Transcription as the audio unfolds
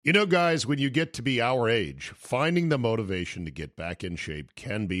You know, guys, when you get to be our age, finding the motivation to get back in shape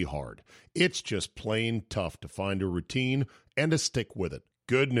can be hard. It's just plain tough to find a routine and to stick with it.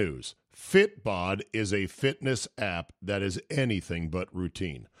 Good news. Fitbod is a fitness app that is anything but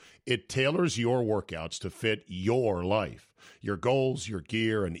routine. It tailors your workouts to fit your life, your goals, your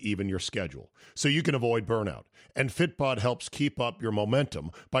gear, and even your schedule, so you can avoid burnout. And Fitbod helps keep up your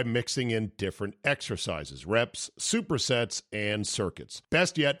momentum by mixing in different exercises, reps, supersets, and circuits.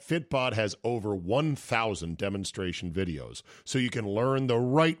 Best yet, Fitbod has over 1,000 demonstration videos, so you can learn the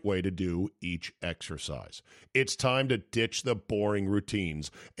right way to do each exercise. It's time to ditch the boring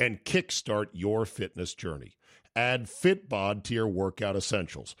routines and kickstart your fitness journey. Add Fitbod to your workout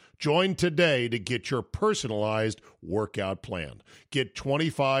essentials. Join today to get your personalized workout plan. Get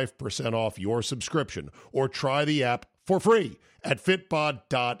 25% off your subscription or try the app for free at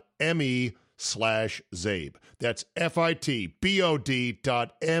fitbod.me/Zabe. That's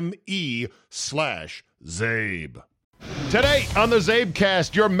fitbod.me/Zabe. Today on the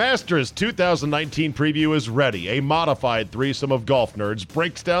Zabecast, your Masters 2019 preview is ready. A modified threesome of golf nerds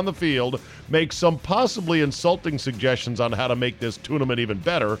breaks down the field, makes some possibly insulting suggestions on how to make this tournament even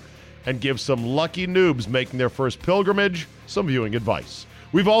better, and gives some lucky noobs making their first pilgrimage some viewing advice.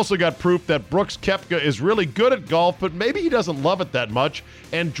 We've also got proof that Brooks Koepka is really good at golf, but maybe he doesn't love it that much,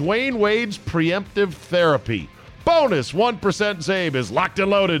 and Dwayne Wade's preemptive therapy. Bonus 1% Zabe is locked and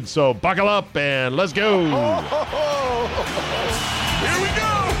loaded, so buckle up and let's go. Here we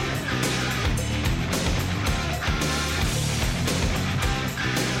go.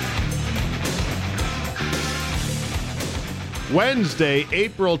 Wednesday,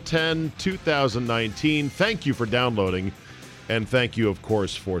 April 10, 2019. Thank you for downloading, and thank you, of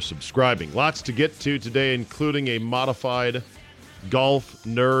course, for subscribing. Lots to get to today, including a modified golf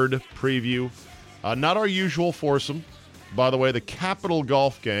nerd preview. Not our usual foursome. By the way, the Capital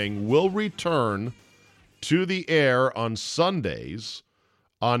Golf Gang will return to the air on Sundays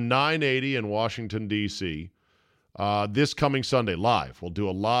on 980 in Washington, D.C. This coming Sunday, live. We'll do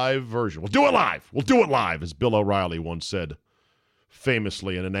a live version. We'll do it live. We'll do it live, as Bill O'Reilly once said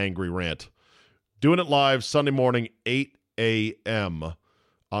famously in an angry rant. Doing it live Sunday morning, 8 a.m.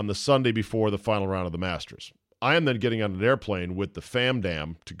 on the Sunday before the final round of the Masters. I am then getting on an airplane with the Fam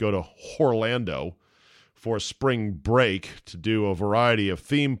Dam to go to Orlando for spring break to do a variety of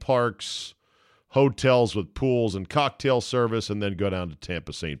theme parks, hotels with pools and cocktail service, and then go down to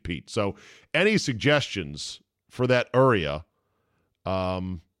Tampa St. Pete. So any suggestions for that area?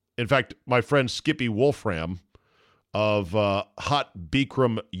 In fact, my friend Skippy Wolfram of Hot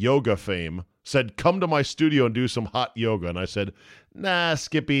Bikram Yoga fame said, come to my studio and do some hot yoga. And I said, nah,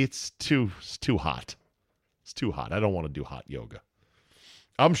 Skippy, it's too hot. It's too hot. I don't want to do hot yoga.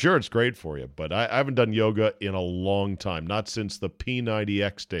 I'm sure it's great for you, but I haven't done yoga in a long time. Not since the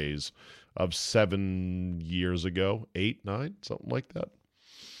P90X days of 7 years ago, 8, 9, something like that.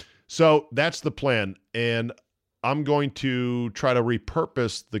 So that's the plan. And I'm going to try to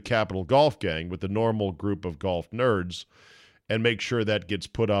repurpose the Capital Golf Gang with the normal group of golf nerds and make sure that gets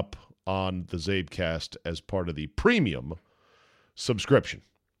put up on the Zabecast as part of the premium subscription.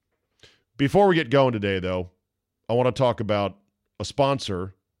 Before we get going today, though, I want to talk about a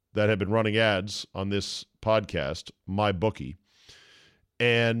sponsor that had been running ads on this podcast, MyBookie,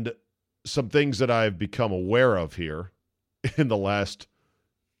 and some things that I've become aware of here in the last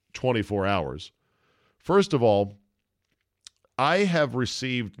 24 hours. First of all, I have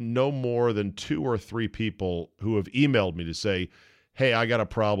received no more than 2 or 3 people who have emailed me to say, hey, I got a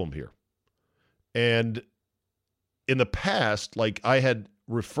problem here. And in the past, like I had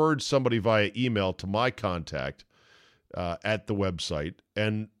referred somebody via email to my contact at the website,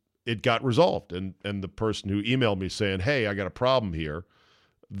 and it got resolved. And the person who emailed me saying, hey, I got a problem here,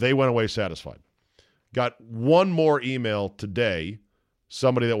 they went away satisfied. Got one more email today,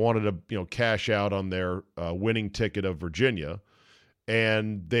 somebody that wanted to cash out on their winning ticket of Virginia,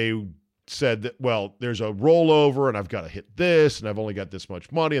 and they said that, well, there's a rollover, and I've got to hit this, and I've only got this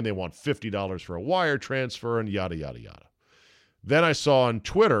much money, and they want $50 for a wire transfer, and yada, yada, yada. Then I saw on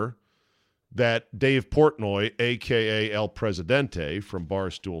Twitter that Dave Portnoy, a.k.a. El Presidente from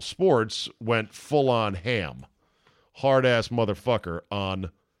Barstool Sports, went full-on ham, hard-ass motherfucker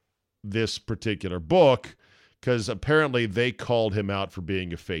on this particular book, because apparently they called him out for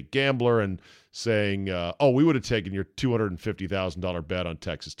being a fake gambler and saying, we would have taken your $250,000 bet on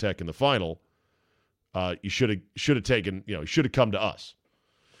Texas Tech in the final. You should have taken, you should have come to us.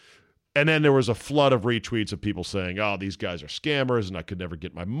 And then there was a flood of retweets of people saying, oh, these guys are scammers and I could never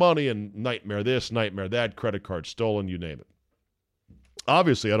get my money and nightmare this, nightmare that, credit card stolen, you name it.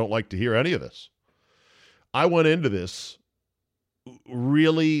 Obviously, I don't like to hear any of this. I went into this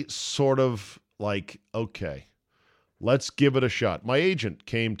really sort of like, okay, let's give it a shot. My agent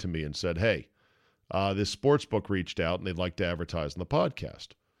came to me and said, hey, this sports book reached out and they'd like to advertise on the podcast.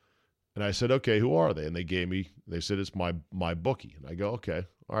 And I said, okay, who are they? And they said, it's my bookie. And I go, okay,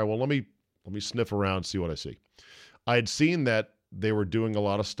 all right, well, let me sniff around, see what I see. I had seen that they were doing a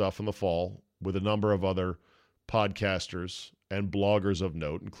lot of stuff in the fall with a number of other podcasters and bloggers of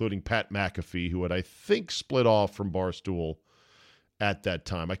note, including Pat McAfee, who had, I think, split off from Barstool at that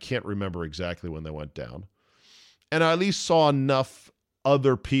time. I can't remember exactly when they went down. And I at least saw enough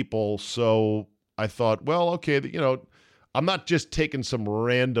other people, so I thought, well, okay, I'm not just taking some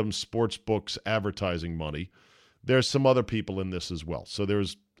random sports books advertising money. There's some other people in this as well. So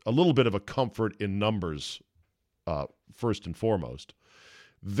there's a little bit of a comfort in numbers, first and foremost.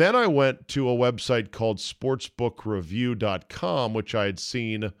 Then I went to a website called sportsbookreview.com, which I had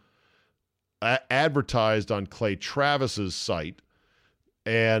seen advertised on Clay Travis's site.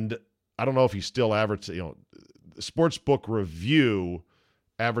 And I don't know if he still advertises, Sportsbook Review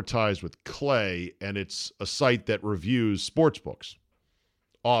advertised with Clay, and it's a site that reviews sports books,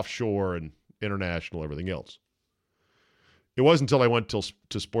 offshore and international, everything else. It wasn't until I went to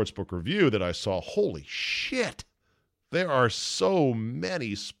Sportsbook Review that I saw, holy shit, there are so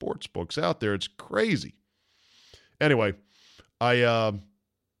many sports books out there. It's crazy. Anyway, I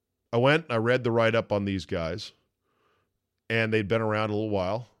went and I read the write-up on these guys, and they'd been around a little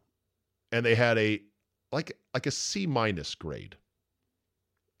while, and they had a C- grade.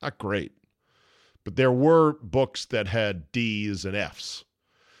 Not great. But there were books that had D's and F's.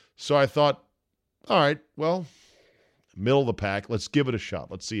 So I thought, all right, well, middle of the pack, let's give it a shot.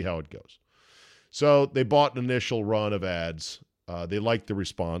 Let's see how it goes. So they bought an initial run of ads. They liked the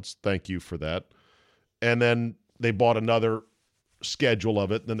response. Thank you for that. And then they bought another schedule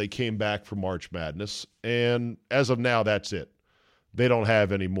of it. Then they came back for March Madness. And as of now, that's it. They don't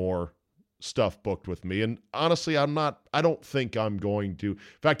have any more stuff booked with me. And honestly, I don't think I'm going to. In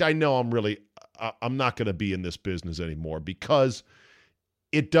fact, I know I'm not going to be in this business anymore because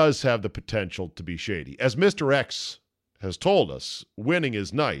it does have the potential to be shady. As Mr. X has told us, winning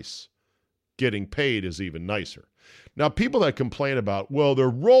is nice. Getting paid is even nicer. Now, people that complain about, well, their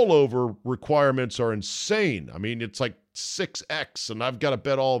rollover requirements are insane. I mean, it's like 6X and I've got to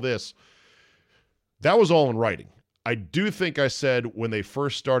bet all this. That was all in writing. I do think I said when they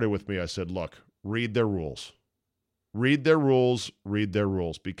first started with me, I said, look, read their rules. Read their rules,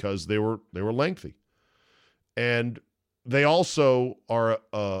 because they were lengthy. And they also are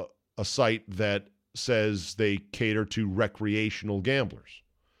a site that says they cater to recreational gamblers.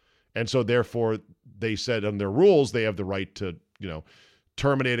 And so therefore they said on their rules, they have the right to,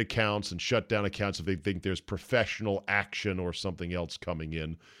 terminate accounts and shut down accounts if they think there's professional action or something else coming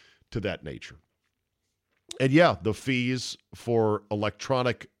in to that nature. And yeah, the fees for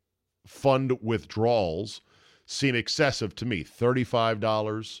electronic fund withdrawals seem excessive to me.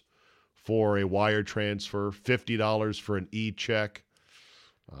 $35 for a wire transfer, $50 for an e-check,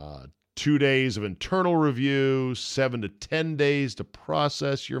 2 days of internal review, 7 to 10 days to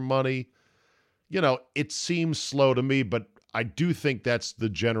process your money. It seems slow to me, but I do think that's the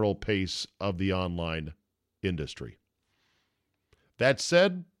general pace of the online industry. That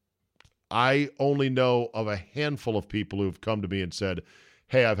said, I only know of a handful of people who've come to me and said,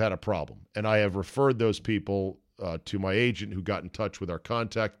 hey, I've had a problem. And I have referred those people to my agent who got in touch with our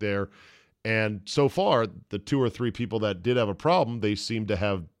contact there. And so far, the 2 or 3 people that did have a problem, they seem to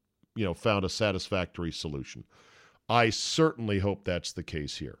have, found a satisfactory solution. I certainly hope that's the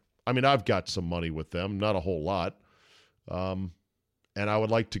case here. I mean, I've got some money with them, not a whole lot. And I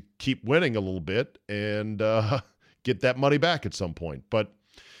would like to keep winning a little bit and get that money back at some point. But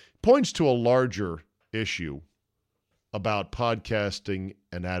points to a larger issue about podcasting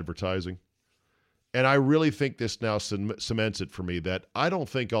and advertising. And I really think this now cements it for me that I don't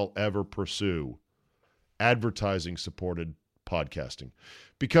think I'll ever pursue advertising-supported podcasting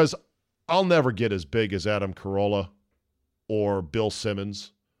because I'll never get as big as Adam Carolla or Bill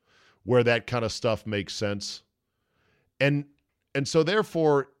Simmons where that kind of stuff makes sense. And so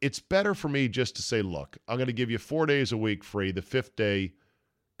therefore, it's better for me just to say, look, I'm going to give you 4 days a week free. The 5th day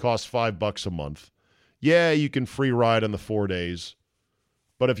costs $5 a month. Yeah, you can free ride on the 4 days.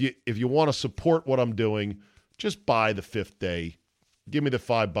 But if you want to support what I'm doing, just buy the 5th day. Give me the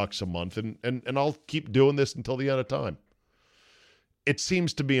 $5 a month, and I'll keep doing this until the end of time. It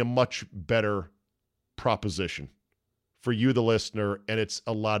seems to be a much better proposition for you, the listener, and it's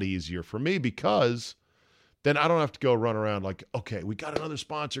a lot easier for me because then I don't have to go run around like, okay, we got another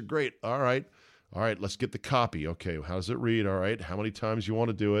sponsor. Great. All right, let's get the copy. Okay, how does it read? All right, how many times you want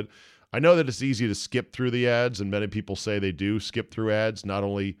to do it? I know that it's easy to skip through the ads, and many people say they do skip through ads, not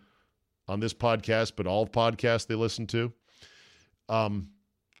only on this podcast, but all podcasts they listen to.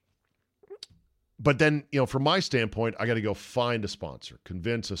 But then, from my standpoint, I got to go find a sponsor,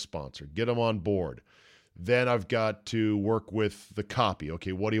 convince a sponsor, get them on board. Then I've got to work with the copy.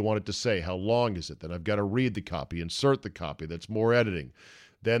 Okay, what do you want it to say? How long is it? Then I've got to read the copy, insert the copy. That's more editing.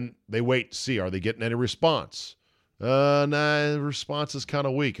 Then they wait to see, are they getting any response? Nah, the response is kind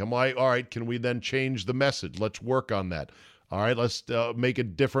of weak. I'm like, all right, can we then change the message? Let's work on that. All right, let's make a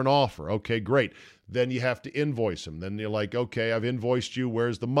different offer. Okay, great. Then you have to invoice them. Then you're like, okay, I've invoiced you.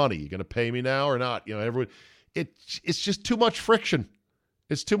 Where's the money? You going to pay me now or not? It's just too much friction.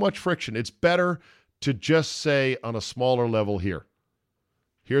 It's too much friction. It's better to just say on a smaller level here,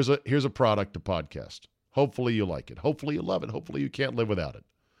 here's a product, a podcast. Hopefully you like it. Hopefully you love it. Hopefully you can't live without it.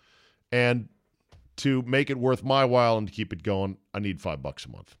 And to make it worth my while and to keep it going, I need $5 a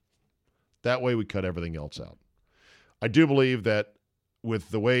month. That way we cut everything else out. I do believe that with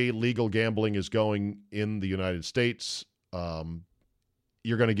the way legal gambling is going in the United States,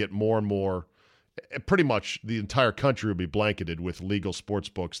 you're going to get more and more. Pretty much the entire country will be blanketed with legal sports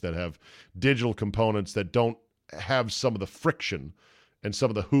books that have digital components that don't have some of the friction and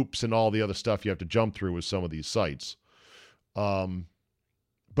some of the hoops and all the other stuff you have to jump through with some of these sites.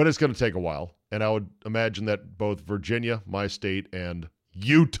 But it's going to take a while. And I would imagine that both Virginia, my state, and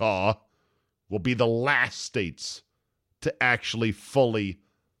Utah will be the last states to actually fully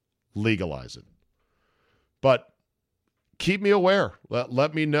legalize it. But keep me aware.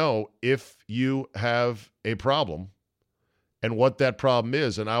 Let me know if you have a problem and what that problem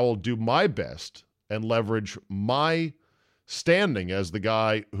is, and I will do my best and leverage my standing as the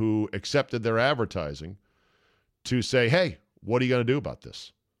guy who accepted their advertising to say, hey, what are you going to do about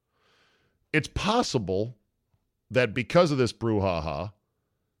this? It's possible that because of this brouhaha,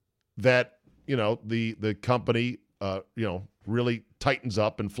 that, the company, really tightens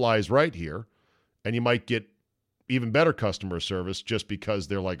up and flies right here, and you might get even better customer service just because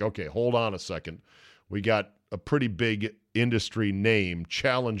they're like, okay, hold on a second. We got a pretty big industry name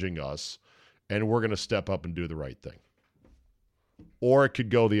challenging us, and we're going to step up and do the right thing. Or it could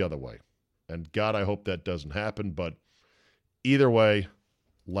go the other way. And God, I hope that doesn't happen, but either way,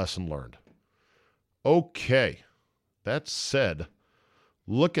 lesson learned. Okay, that said,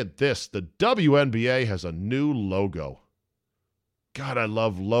 look at this. The WNBA has a new logo. God, I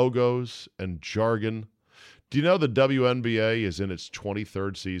love logos and jargon. Do you know the WNBA is in its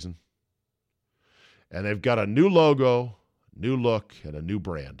 23rd season? And they've got a new logo, new look, and a new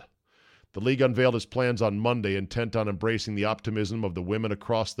brand. The league unveiled its plans on Monday, intent on embracing the optimism of the women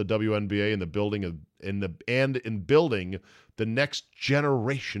across the WNBA in building the next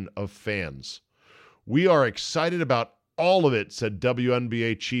generation of fans. We are excited about all of it, said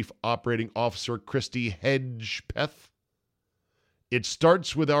WNBA Chief Operating Officer Christy Hedgepeth. It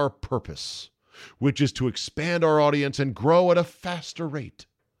starts with our purpose, which is to expand our audience and grow at a faster rate.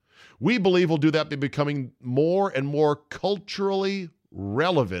 We believe we'll do that by becoming more and more culturally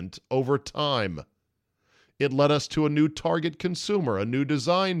relevant over time. It led us to a new target consumer, a new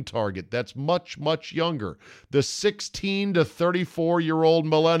design target that's much, much younger. The 16 to 34-year-old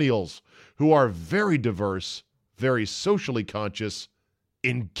millennials who are very diverse, very socially conscious,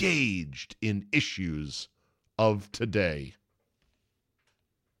 engaged in issues of today.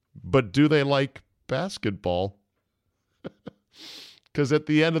 But do they like basketball? Because at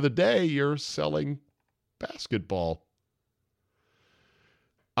the end of the day, you're selling basketball.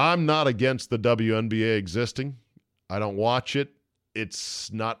 I'm not against the WNBA existing. I don't watch it.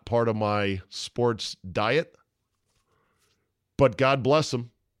 It's not part of my sports diet. But God bless them.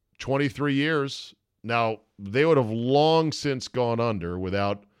 23 years. Now, they would have long since gone under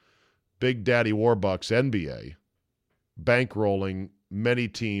without Big Daddy Warbucks NBA bankrolling many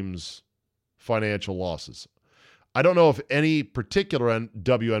teams' financial losses. I don't know if any particular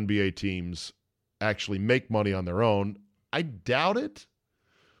WNBA teams actually make money on their own. I doubt it,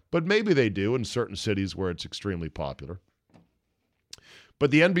 but maybe they do in certain cities where it's extremely popular. But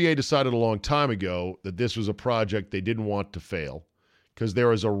the NBA decided a long time ago that this was a project they didn't want to fail because there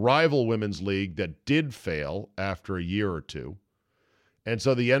was a rival women's league that did fail after a year or two. And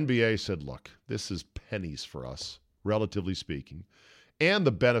so the NBA said, look, this is pennies for us, relatively speaking, and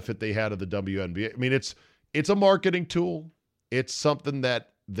the benefit they had of the WNBA. I mean, it's a marketing tool. It's something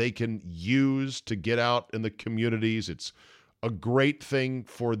that they can use to get out in the communities. It's a great thing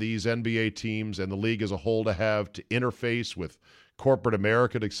for these NBA teams and the league as a whole to have to interface with corporate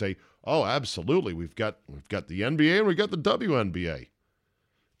America to say, oh, absolutely, we've got the NBA and we've got the WNBA.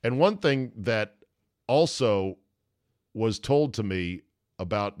 And one thing that also was told to me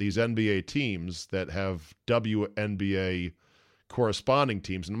about these NBA teams that have WNBA corresponding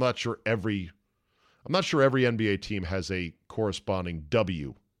teams, and I'm not sure every NBA team has a corresponding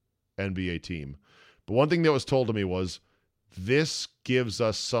WNBA team. But one thing that was told to me was, this gives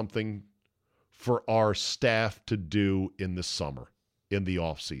us something for our staff to do in the summer, in the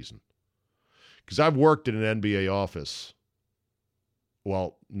off season. Because I've worked in an NBA office.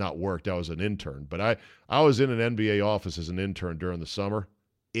 Well, not worked, I was an intern, but I was in an NBA office as an intern during the summer.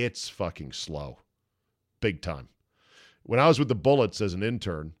 It's fucking slow. Big time. When I was with the Bullets as an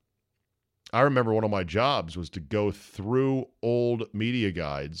intern, I remember one of my jobs was to go through old media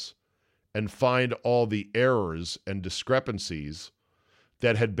guides and find all the errors and discrepancies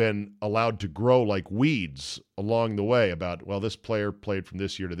that had been allowed to grow like weeds along the way about, well, this player played from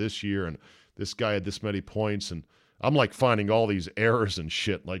this year to this year, and this guy had this many points, and I'm like finding all these errors and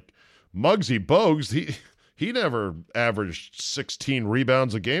shit. Like Muggsy Bogues, he never averaged 16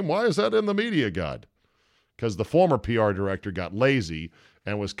 rebounds a game. Why is that in the media guide? Because the former PR director got lazy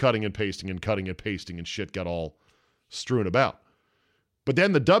and was cutting and pasting and shit got all strewn about. But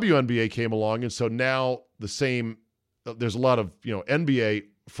then the WNBA came along, and so now there's a lot of, NBA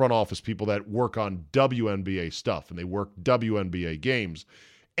front office people that work on WNBA stuff, and they work WNBA games.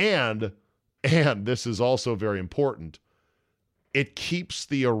 And this is also very important, it keeps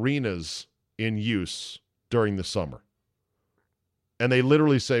the arenas in use during the summer. And they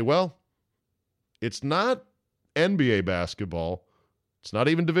literally say, well, it's not NBA basketball, it's not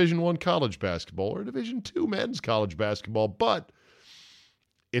even Division I college basketball or Division II men's college basketball, but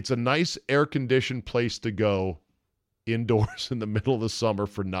it's a nice air-conditioned place to go indoors in the middle of the summer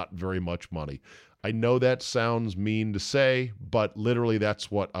for not very much money. I know that sounds mean to say, but literally that's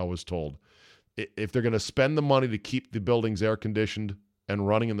what I was told. If they're going to spend the money to keep the buildings air-conditioned and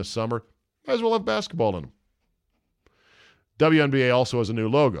running in the summer, might as well have basketball in them. WNBA also has a new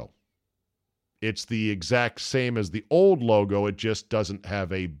logo. It's the exact same as the old logo. It just doesn't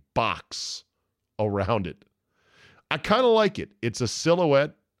have a box around it. I kind of like it. It's a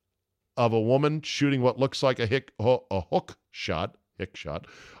silhouette of a woman shooting what looks like a hook shot,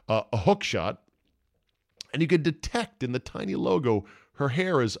 and you can detect in the tiny logo her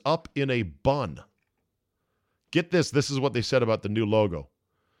hair is up in a bun. Get this. This is what they said about the new logo.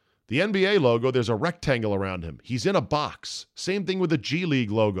 The NBA logo, there's a rectangle around him. He's in a box. Same thing with the G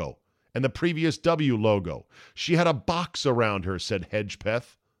League logo and the previous W logo. She had a box around her, said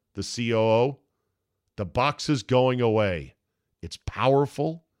Hedgepeth, the COO. The box is going away. It's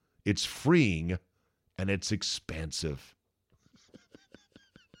powerful, it's freeing, and it's expansive.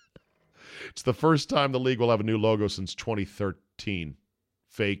 It's the first time the league will have a new logo since 2013.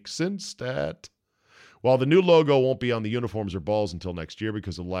 Fake Sinstat. While the new logo won't be on the uniforms or balls until next year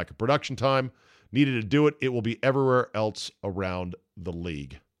because of the lack of production time needed to do it, it will be everywhere else around the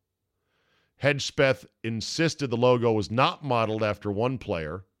league. Hedgepeth insisted the logo was not modeled after one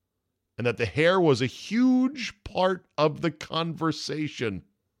player and that the hair was a huge part of the conversation.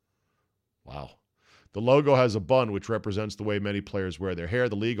 Wow. The logo has a bun, which represents the way many players wear their hair.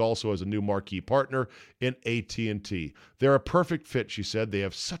 The league also has a new marquee partner in AT&T. They're a perfect fit, she said. They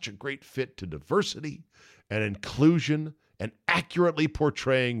have such a great fit to diversity and inclusion and accurately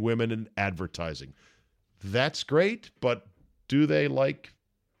portraying women in advertising. That's great, but do they like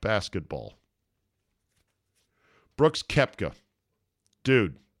basketball? Brooks Koepka.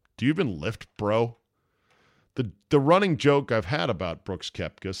 Dude, do you even lift, bro? The running joke I've had about Brooks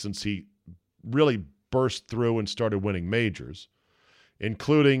Koepka since he really burst through and started winning majors,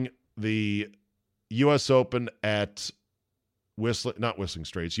 including the U.S. Open at U.S.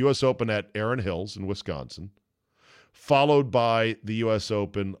 Open at Erin Hills in Wisconsin, followed by the U.S.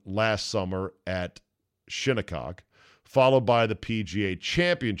 Open last summer at Shinnecock, followed by the PGA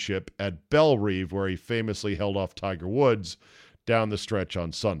Championship at Bellerive, where he famously held off Tiger Woods down the stretch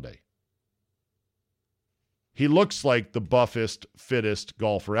on Sunday. He looks like the buffest, fittest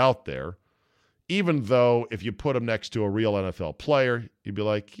golfer out there, even though if you put him next to a real NFL player, you'd be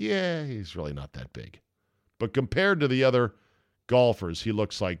like, yeah, he's really not that big. But compared to the other golfers, he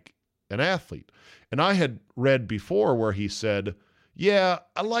looks like an athlete. And I had read before where he said, yeah,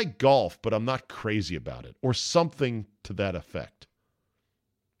 I like golf, but I'm not crazy about it, or something to that effect.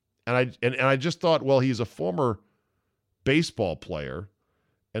 And I just thought, well, he's a former baseball player,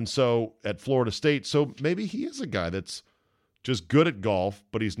 and so at Florida State, so maybe he is a guy that's just good at golf,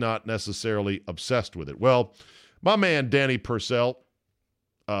 but he's not necessarily obsessed with it. Well, my man Danny Purcell,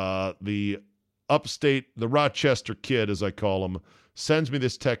 the Rochester kid, as I call him, sends me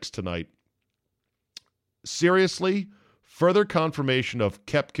this text tonight. Seriously, further confirmation of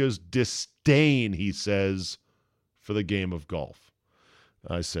Koepka's disdain, he says, for the game of golf.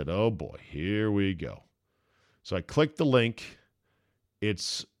 I said, oh boy, here we go. So I clicked the link.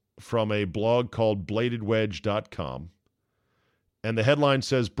 It's from a blog called bladedwedge.com. And the headline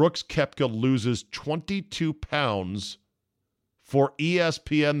says, Brooks Koepka loses 22 pounds for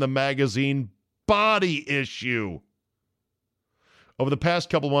ESPN The Magazine body issue. Over the past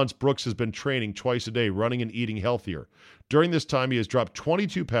couple months, Brooks has been training twice a day, running and eating healthier. During this time, he has dropped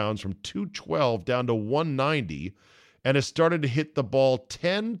 22 pounds from 212 down to 190 and has started to hit the ball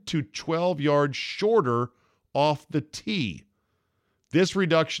 10 to 12 yards shorter off the tee. This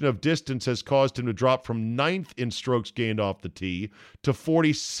reduction of distance has caused him to drop from 9th in strokes gained off the tee to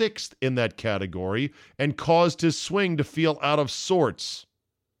 46th in that category and caused his swing to feel out of sorts.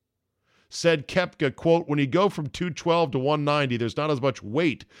 Said Koepka, quote, when you go from 212 to 190, there's not as much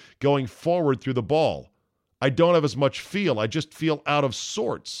weight going forward through the ball. I don't have as much feel. I just feel out of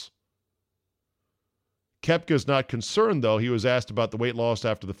sorts. Koepka's not concerned, though. He was asked about the weight loss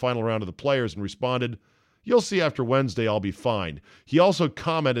after the final round of the Players and responded, you'll see after Wednesday I'll be fine. He also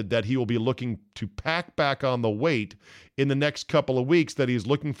commented that he will be looking to pack back on the weight in the next couple of weeks, that he's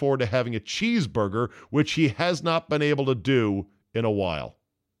looking forward to having a cheeseburger, which he has not been able to do in a while.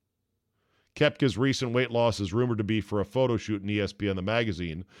 Koepka's recent weight loss is rumored to be for a photo shoot in ESPN The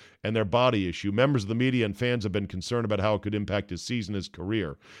Magazine and their body issue. Members of the media and fans have been concerned about how it could impact his season, his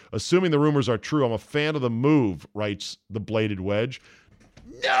career. Assuming the rumors are true, I'm a fan of the move, writes the Bladed Wedge.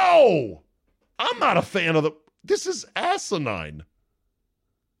 No! I'm not a fan of this is asinine.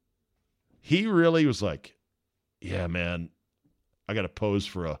 He really was like, yeah, man, I got to pose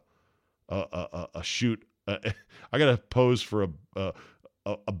for a shoot. I got to pose for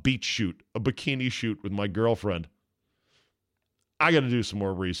a beach shoot, a bikini shoot with my girlfriend. I got to do some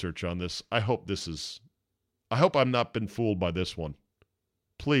more research on this. I hope I'm not been fooled by this one.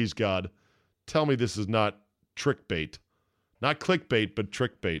 Please, God, tell me this is not trick bait. Not clickbait, but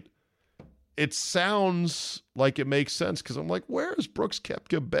trick bait. It sounds like it makes sense because I'm like, where has Brooks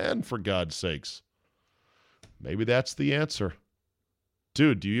Koepka been, for God's sakes? Maybe that's the answer.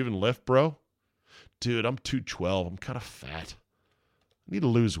 Dude, do you even lift, bro? Dude, I'm 212. I'm kind of fat. I need to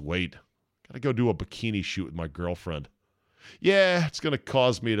lose weight. Got to go do a bikini shoot with my girlfriend. Yeah, it's going to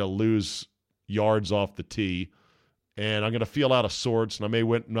cause me to lose yards off the tee, and I'm going to feel out of sorts, and I may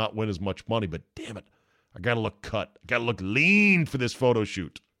not win as much money, but damn it, I got to look cut. I got to look lean for this photo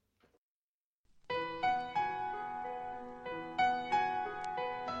shoot.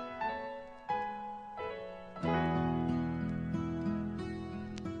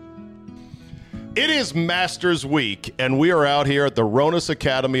 It is Masters Week, and we are out here at the Ronas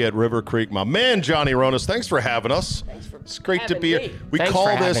Academy at River Creek. My man, Johnny Ronas, thanks for having us. It's great to be here. We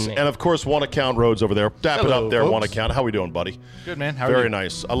call this, and of course, One Account Roads over there. Dap it up there, folks. One Account. How we doing, buddy? Good, man. How are you? Very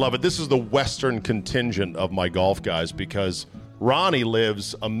nice. I love it. This is the western contingent of my golf guys because Ronnie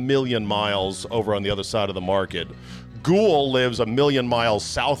lives a million miles over on the other side of the market. Ghoul lives a million miles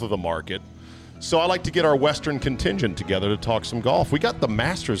south of the market. So I like to get our western contingent together to talk some golf. We got the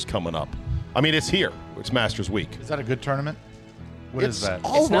Masters coming up. I mean, it's here. It's Masters Week. Is that a good tournament? What is that?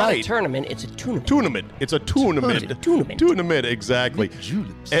 It's not a tournament. It's a tournament. It's a tournament. Tournament, exactly.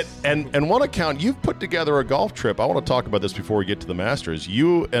 And One Account, you've put together a golf trip. I want to talk about this before we get to the Masters.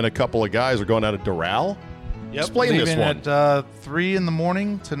 You and a couple of guys are going out of Doral. Yep. Explain this one. At 3 in the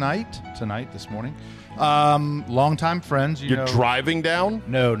morning this morning. Longtime friends. You're driving down?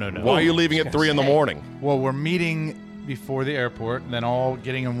 No. Why are you leaving at 3 in the morning? Well, we're meeting before the airport, and then all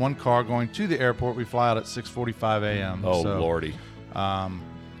getting in one car going to the airport. We fly out at 6:45 a.m. Oh, Lordy. And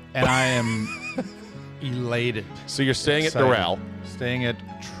I am elated. So you're staying at Doral. Staying at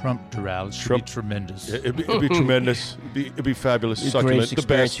Trump Doral. It should be tremendous. It'd be tremendous. It'd be fabulous. The Succulent. greatest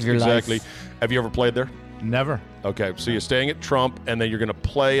experience of your exactly. life. Have you ever played there? Never. Okay, so you're staying at Trump, and then you're going to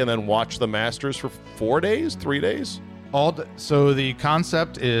play and then watch the Masters for 4 days, 3 days? So the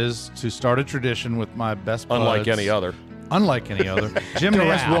concept is to start a tradition with my best buds. Unlike any other. Jim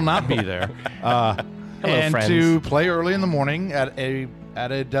Nance will not be there. And friends. to play early in the morning at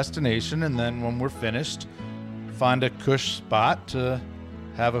a destination, and then when we're finished, find a cush spot to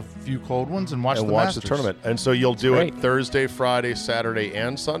have a few cold ones and watch the Masters. The tournament. And so you'll do it Thursday, Friday, Saturday,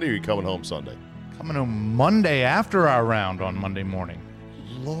 and Sunday, or are you coming home Sunday? Coming home Monday after our round on Monday morning.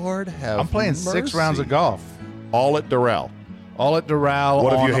 Lord have I'm playing mercy. 6 rounds of golf. All at Doral. All at Doral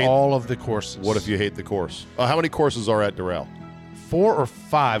on all of the courses. What if you hate the course? How many courses are at Doral? 4 or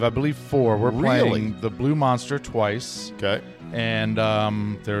 5, I believe 4. We're Really? playing the Blue Monster twice. Okay. And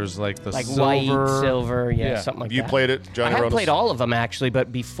there's like the silver. White, silver, something like that. You played it, Johnny I haven't Ronas? played all of them, actually,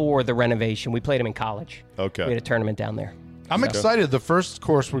 but before the renovation. We played them in college. Okay. We had a tournament down there. I'm excited. The first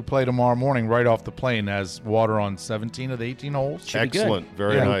course we play tomorrow morning, right off the plane, has water on 17 of the 18 holes. Excellent.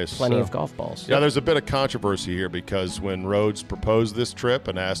 Very nice. Plenty of golf balls. Yeah, there's a bit of controversy here because when Rhodes proposed this trip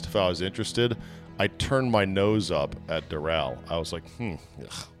and asked if I was interested, I turned my nose up at Doral. I was like, I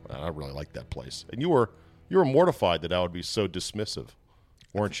don't really like that place. And you were mortified that I would be so dismissive,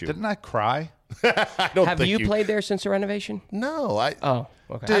 weren't you? Didn't I cry? I don't Have think you played there since the renovation? No, Oh,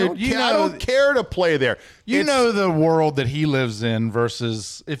 okay. Dude, I don't care to play there. You know the world that he lives in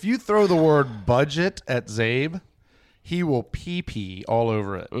versus if you throw the word budget at Zabe, he will pee all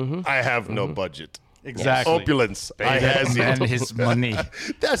over it. I have no budget. Exactly. Opulence. I has And his money.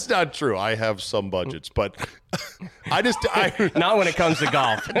 That's not true. I have some budgets, but I Not when it comes to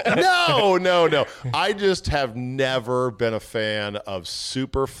golf. no. I just have never been a fan of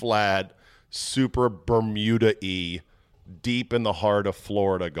super flat, super Bermuda-y, deep in the heart of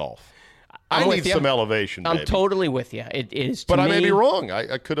Florida golf. I need some elevation, I'm baby. totally with you. It is, But I may be wrong.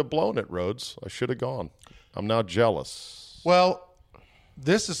 I could have blown it, Rhodes. I should have gone. I'm now jealous. Well,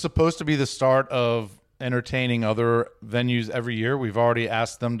 this is supposed to be the start of entertaining other venues every year. We've already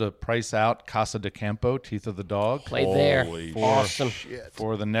asked them to price out Casa de Campo, Teeth of the Dog, Played there. Holy Awesome. shit.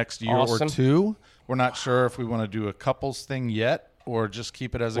 for the next year or two. We're not sure if we want to do a couples thing yet or just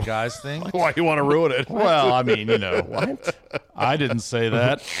keep it as a guys thing. Why you want to ruin it? Well, I mean, what? I didn't say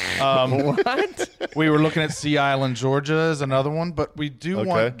that. What? We were looking at Sea Island, Georgia as another one, but we do Okay.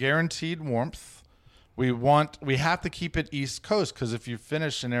 want guaranteed warmth. We have to keep it East Coast because if you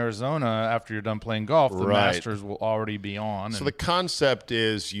finish in Arizona after you're done playing golf, the Right. Masters will already be on. So the concept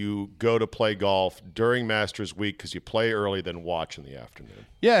is you go to play golf during Masters week because you play early, then watch in the afternoon.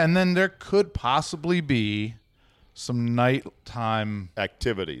 yeah, and then there could possibly be some nighttime.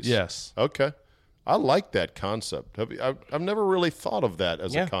 Activities. Yes. Okay. I like that concept. I've never really thought of that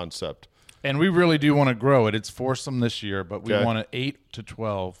as Yeah. a concept. And we really do want to grow it. It's foursome this year, but we Okay. want it 8 to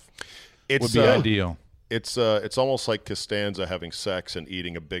 12 It's would be ideal. It's almost like Costanza having sex and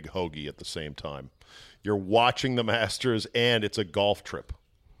eating a big hoagie at the same time. You're watching the Masters and it's a golf trip.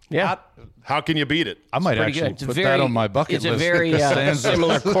 Yeah. How can you beat it? I might Pretty actually good. It's put very, that on my bucket it's list. a very Costanza.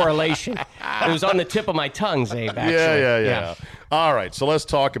 similar correlation. It was on the tip of my tongue, Zabe, actually. Yeah. All right, so let's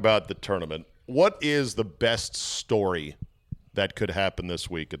talk about the tournament. What is the best story that could happen this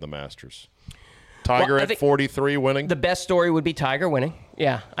week at the Masters? Tiger Well, I at think 43 winning? The best story would be Tiger winning.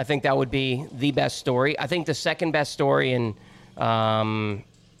 Yeah, I think that would be the best story. I think the second best story and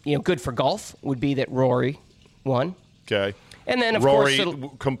good for golf would be that Rory won. Okay. And then, of Rory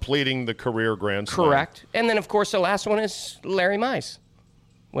course, completing the career Grand Slam. correct. And then, of course, the last one is Larry Mize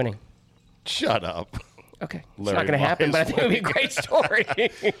winning. Shut up. Okay, it's Larry not going to happen, Mize but I think it would be a great story.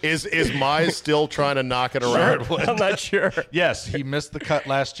 Is Mize still trying to knock it around? I'm not sure. Yes, he missed the cut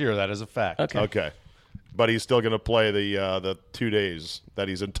last year. That is a fact. Okay. But he's still going to play the 2 days that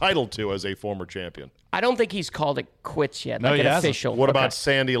he's entitled to as a former champion. I don't think he's called it quits yet, No, like he an hasn't. official. What Okay. about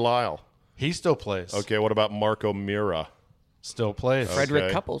Sandy Lyle? He still plays. Okay, what about Marco Mira? Still plays. Frederick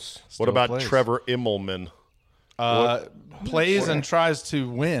Okay. Couples? What about plays. Trevor Immelman? Plays and tries to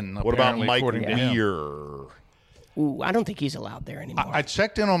win. What about apparently, Mike according to him. Weir? Ooh, I don't think he's allowed there anymore. I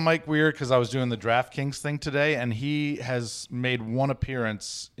checked in on Mike Weir because I was doing the DraftKings thing today, and he has made one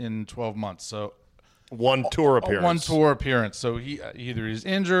appearance in 12 months. So One tour appearance. one tour appearance. So he either he's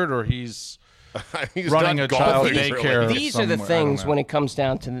injured or he's He's running not a child golfing, really. daycare. These are the somewhere. I don't things know. when it comes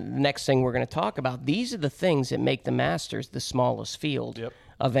down to the next thing we're going to talk about. These are the things that make the Masters the smallest field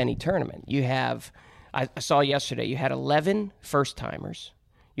of any tournament. You have, I saw yesterday, you had 11 first timers,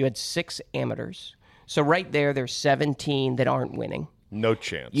 you had 6 amateurs. So right there, there's 17 that aren't winning. No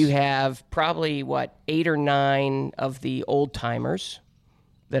chance. You have probably 8 or 9 of the old timers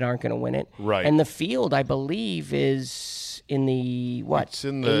that aren't going to win it. Right. And the field, I believe, is in the It's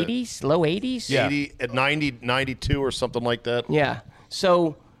in the 80s, low 80s. 80 at 90, 92 or something like that. Yeah.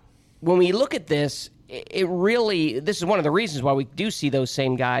 So when we look at this, it really, this is one of the reasons why we do see those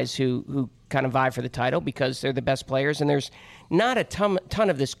same guys who kind of vie for the title because they're the best players, and there's not a ton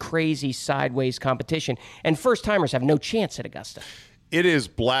of this crazy sideways competition, and first timers have no chance at Augusta. It is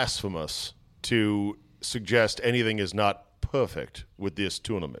blasphemous to suggest anything is not perfect with this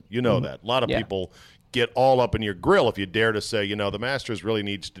tournament. You know that. A lot of people get all up in your grill if you dare to say, the Masters really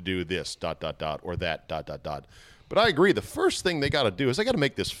needs to do this, ... or that, ... But I agree. The first thing they got to do is they got to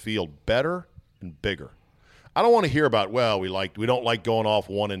make this field better and bigger. I don't want to hear about, we don't like going off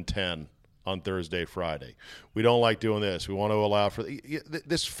 1 in 10 on Thursday, Friday. We don't like doing this. We want to allow for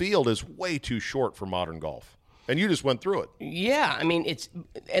this field is way too short for modern golf. And you just went through it. Yeah, I mean,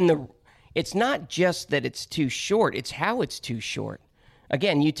 it's not just that it's too short, it's how it's too short.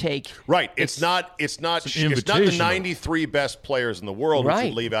 Again, you take right. It's not the 93 best players in the world, which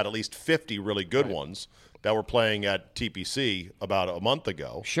would leave out at least 50 really good ones that were playing at TPC about a month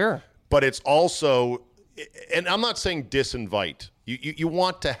ago. Sure. But it's also, and I'm not saying disinvite. You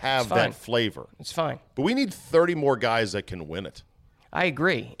want to have that flavor. It's fine. But we need 30 more guys that can win it. I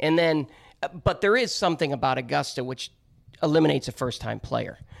agree. And then, but there is something about Augusta which eliminates a first-time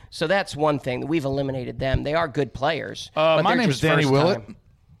player. So that's one thing. We've eliminated them. They are good players. My name is Danny Willett.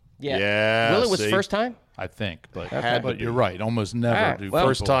 Yeah. Willett was first time? I think. But you're right. Almost never do.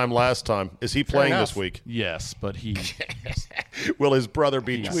 First time, last time. Is he playing this week? Yes, but he... Will his brother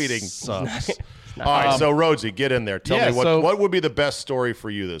be tweeting? Sucks. All right, so Rhodesy, get in there. Tell me what would be the best story for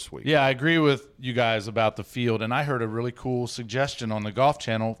you this week? Yeah, I agree with you guys about the field, and I heard a really cool suggestion on the Golf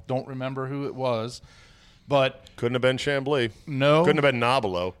Channel. Don't remember who it was. But couldn't have been Chambly. No. Couldn't have been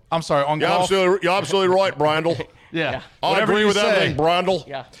Nobilo. I'm sorry. On you're absolutely right, Brandel. Yeah. I agree with everything, Brandel.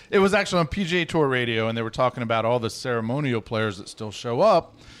 Yeah. It was actually on PGA Tour Radio, and they were talking about all the ceremonial players that still show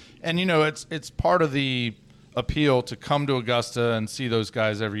up. And, it's part of the appeal to come to Augusta and see those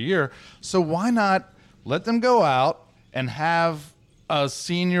guys every year. So why not let them go out and have a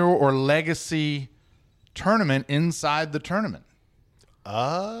senior or legacy tournament inside the tournament?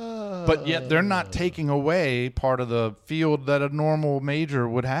 But yet they're not taking away part of the field that a normal major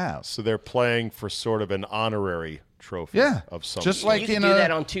would have. So they're playing for sort of an honorary trophy of some just sort. like you can do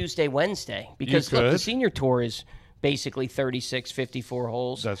that on Tuesday, Wednesday. Because look, the senior tour is basically 36, 54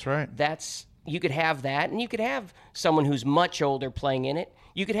 holes. That's right. You could have that, and you could have someone who's much older playing in it.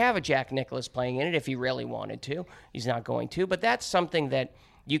 You could have a Jack Nicklaus playing in it if he really wanted to. He's not going to. But that's something that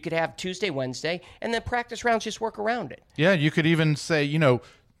you could have Tuesday, Wednesday, and then practice rounds just work around it. Yeah, you could even say,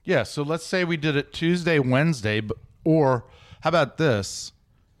 so let's say we did it Tuesday, Wednesday, or how about this?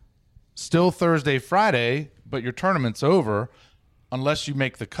 Still Thursday, Friday, but your tournament's over unless you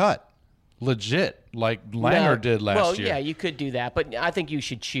make the cut. Legit, like Langer did last year. Well, yeah, you could do that, but I think you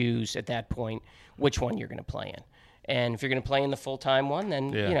should choose at that point which one you're going to play in. And if you're going to play in the full-time one,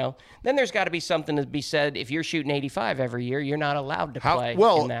 then then there's got to be something to be said. If you're shooting 85 every year, you're not allowed to play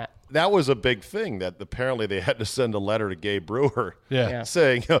in that. That was a big thing that apparently they had to send a letter to Gabe Brewer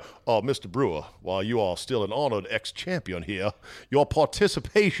saying, Mr. Brewer, while you are still an honored ex-champion here, your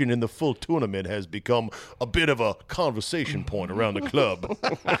participation in the full tournament has become a bit of a conversation point around the club.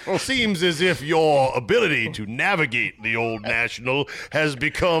 Seems as if your ability to navigate the Old National has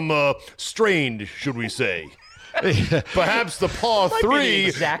become strained, should we say. Perhaps the par three.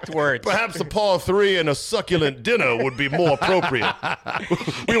 Exact words. Perhaps the par three and a succulent dinner would be more appropriate.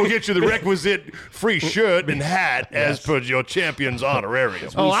 We will get you the requisite free shirt and hat as per your champion's honorarium.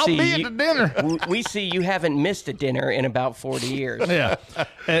 I'll be at the dinner. We see you haven't missed a dinner in about 40 years. Yeah,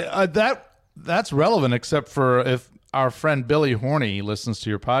 that's relevant, except for if our friend Billy Horney listens to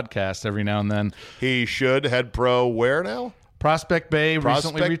your podcast every now and then. He should head pro where now? Prospect Bay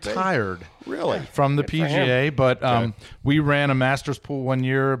recently retired. Really? From the PGA, but we ran a Masters pool one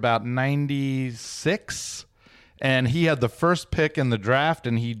year about 96, and he had the first pick in the draft,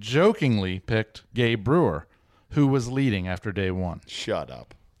 and he jokingly picked Gabe Brewer, who was leading after day one. Shut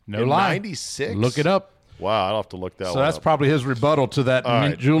up. No lie. 96? Look it up. Wow, I'll have to look that one up. So that's probably his rebuttal to that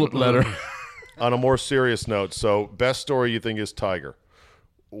mint julep letter. On a more serious note, so best story you think is Tiger.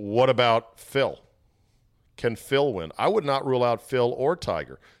 What about Phil? Can Phil win? I would not rule out Phil or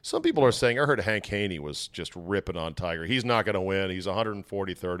Tiger. Some people are saying, I heard Hank Haney was just ripping on Tiger. He's not going to win. He's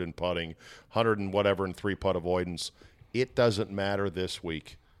 143rd in putting, 100 and whatever in three-putt avoidance. It doesn't matter this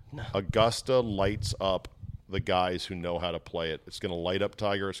week. No. Augusta lights up the guys who know how to play it. It's going to light up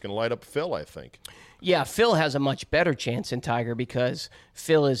Tiger. It's going to light up Phil, I think. Yeah, Phil has a much better chance than Tiger because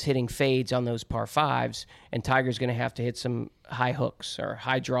Phil is hitting fades on those par fives, and Tiger's going to have to hit some high hooks or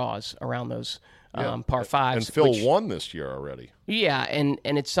high draws around those par fives. And Phil won this year already. Yeah, and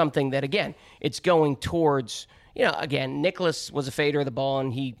it's something that, again, it's going towards, again, Nicklaus was a fader of the ball,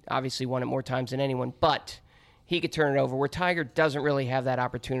 and he obviously won it more times than anyone, but he could turn it over, where Tiger doesn't really have that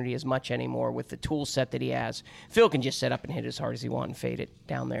opportunity as much anymore with the tool set that he has. Phil can just set up and hit as hard as he wants and fade it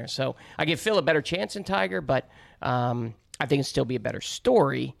down there. So I give Phil a better chance than Tiger, but I think it'd still be a better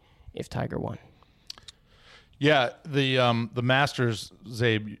story if Tiger won. Yeah, the Masters,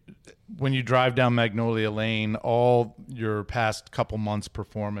 Zabe, when you drive down Magnolia Lane, all your past couple months'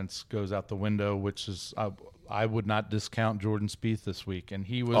 performance goes out the window, which is I would not discount Jordan Spieth this week, and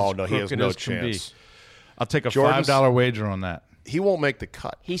he was he has no chance. I'll take a $5 wager on that. He won't make the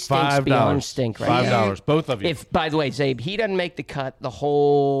cut. He stinks beyond stink right now. $5, both of you. If, by the way, Zabe, he doesn't make the cut, the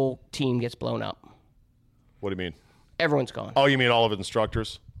whole team gets blown up. What do you mean? Everyone's gone. Oh, you mean all of his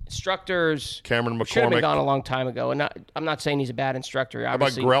instructors? Instructors Cameron should have been McCormick. gone a long time ago. And I'm not saying he's a bad instructor. How about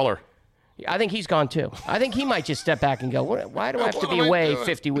Obviously, Greller? I think he's gone too. I think he might just step back and go, why do I have to What be am I away doing?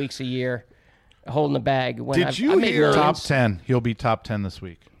 50 weeks a year holding the bag? When Did you I made hear- Top millions? 10. He'll be top 10 this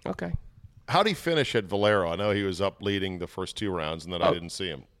week. Okay. How'd he finish at Valero? I know he was up leading the first 2 rounds, and then I didn't see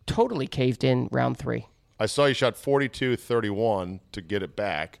him. Totally caved in round 3. I saw he shot 42-31 to get it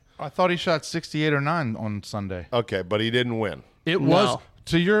back. I thought he shot 68 or 9 on Sunday. Okay, but he didn't win. It No. was,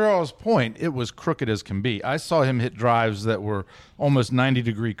 to your all's point, it was crooked as can be. I saw him hit drives that were almost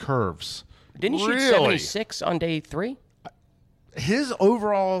 90-degree curves. Didn't he shoot Really? 76 on day 3? His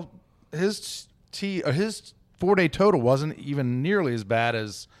overall, his 4-day total wasn't even nearly as bad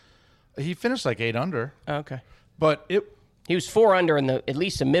as he finished like 8 under. Okay. But He was 4 under in at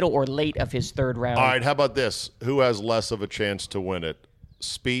least the middle or late of his 3rd round. All right, how about this? Who has less of a chance to win it,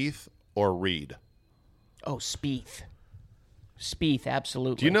 Spieth or Reed? Oh, Spieth. Spieth,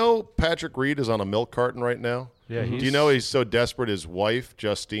 absolutely. Do you know Patrick Reed is on a milk carton right now? Yeah, Do you know he's so desperate his wife,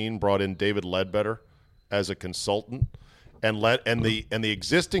 Justine, brought in David Ledbetter as a consultant? And the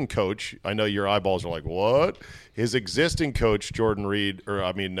existing coach, I know your eyeballs are like, what? His existing coach,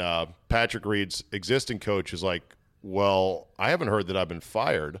 Patrick Reed's existing coach is like, well, I haven't heard that I've been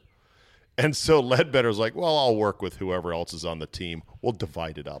fired. And so Ledbetter's like, well, I'll work with whoever else is on the team. We'll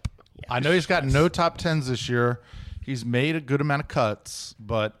divide it up. I know he's got no top 10s this year. He's made a good amount of cuts,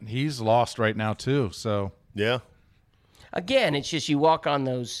 but he's lost right now too. So Yeah. Again, it's just you walk on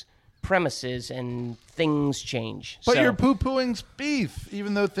those premises and things change. But So, you're poo-pooing Spieth,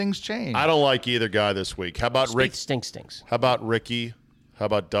 even though things change. I don't like either guy this week. How about Rick? Spieth stinks. How about Ricky? How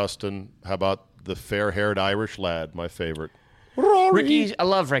about Dustin? How about the fair-haired Irish lad, my favorite? Ricky, I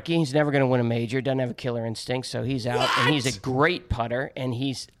love Ricky. He's never going to win a major. Doesn't have a killer instinct, so he's out. And he's a great putter, and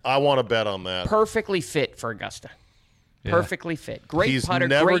he's I want to bet on that. perfectly fit for Augusta. Perfectly fit. Great He's putter,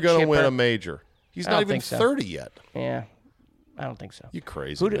 never great going to chipper. win a major. He's I not don't even think so. 30 yet. Yeah, I don't think so. You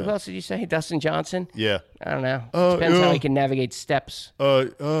crazy, Who man. else did you say? Dustin Johnson? Yeah. I don't know. Depends how he can navigate steps.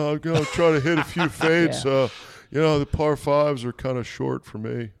 I'm going to try to hit a few fades. The par fives are kind of short for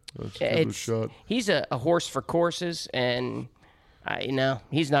me. Let's give it a shot. He's a horse for courses, and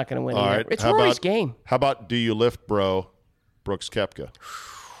he's not going to win All either. right. It's How Rory's about, game. How about do you lift, bro, Brooks Koepka?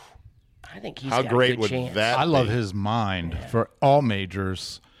 I think he's How got great a good would chance. that I love be? his mind for all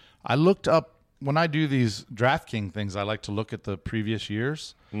majors. I looked up when I do these DraftKings things. I like to look at the previous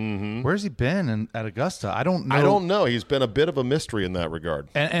years. Mm-hmm. Where's he been at Augusta? I don't know. I don't know. He's been a bit of a mystery in that regard.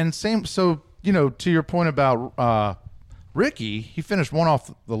 And same. So to your point about Ricky, he finished 1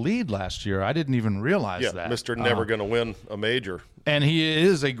 off the lead last year. I didn't even realize Yeah, that. Mr. Never going to win a major. And he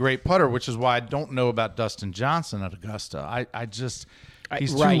is a great putter, which is why I don't know about Dustin Johnson at Augusta.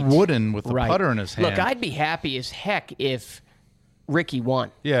 He's Right. too wooden with the Right. putter in his hand. Look, I'd be happy as heck if Ricky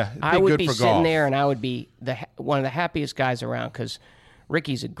won. Yeah, it'd be I would good be for sitting golf. there, and I would be one of the happiest guys around because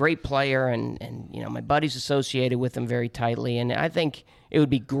Ricky's a great player, and my buddy's associated with him very tightly, and I think it would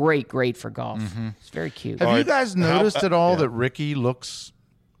be great for golf. It's very cute. Have All you right, guys how- noticed at all that Ricky looks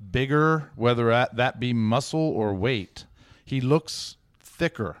bigger, whether that be muscle or weight? He looks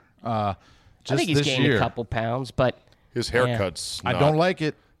thicker. Just I think he's this gained year. a couple pounds, but His haircut's I not, don't like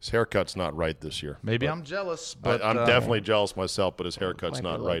it. his haircut's not right this year. Maybe I'm jealous, but I'm definitely jealous myself, but his haircut's might be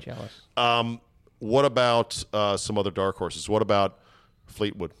a not little right. jealous. What about some other dark horses? What about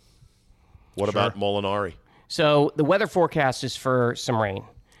Fleetwood? What about Molinari? So the weather forecast is for some rain,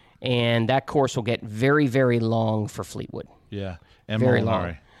 and that course will get very, very long for Fleetwood. yeah, and Very Molinari.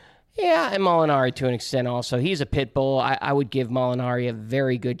 long. Yeah, and Molinari to an extent also. He's a pit bull. I would give Molinari a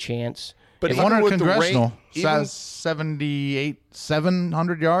very good chance. But Won at with the rain, Congressional, even-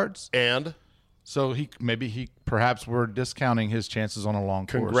 700 yards. and So perhaps we're discounting his chances on a long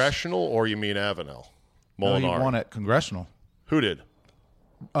course. Congressional, or you mean Avenel? No, he Molinari. won at Congressional. Who did?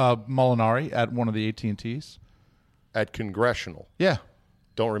 Molinari at one of the AT&Ts. At Congressional. Yeah.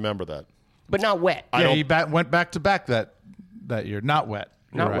 Don't remember that. But not wet. Yeah, he went back to back that year. Not wet.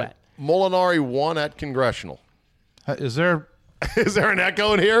 You're Not right. wet. Molinari won at Congressional. Is there? Is there an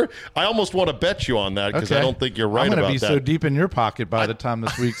echo in here? I almost want to bet you on that because I don't think you're right I'm gonna about be that. so deep in your pocket by the time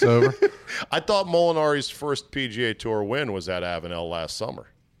this week's over. I thought Molinari's first PGA Tour win was at Avenel last summer.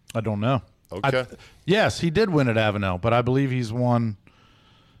 I don't know. Okay. Yes, he did win at Avenel, but I believe he's won.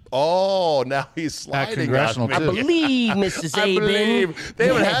 Oh, now he's sliding. Congressional, on me. too. I believe, Mr. Zabin. I believe they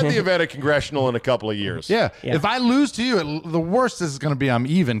haven't had the event at Congressional in a couple of years. Yeah. If I lose to you, the worst is going to be I'm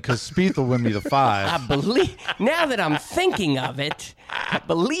even because Spieth will win me the 5. I believe, now that I'm thinking of it, I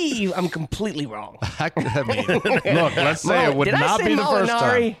believe I'm completely wrong. I mean, look, let's say it would Did I not say be the first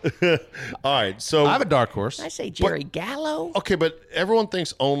Molinari? time. All right, so I have a dark horse. Did I say Jerry Gallo? okay, but everyone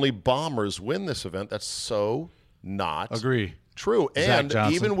thinks only bombers win this event. That's so not Agree. true. Zach And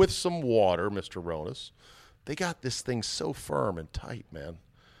Johnson. even with some water, Mr. Ronas, they got this thing so firm and tight, man.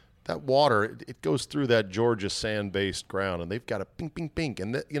 That water, it goes through that Georgia sand-based ground, and they've got a ping, ping, ping.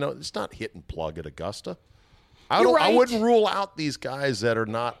 And, it's not hit and plug at Augusta. I You're right. wouldn't rule out these guys that are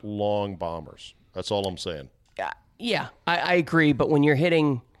not long bombers. That's all I'm saying. Yeah, I agree. But when you're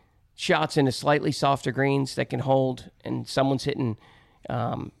hitting shots into slightly softer greens that can hold, and someone's hitting,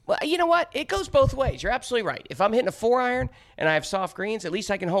 well, you know what? It goes both ways. You're absolutely right. If I'm hitting a 4-iron and I have soft greens, at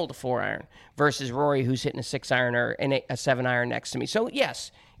least I can hold a 4-iron versus Rory, who's hitting a 6-iron or a 7-iron next to me. So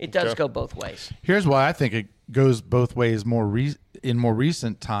yes, it does go both ways. Here's why I think it goes both ways in more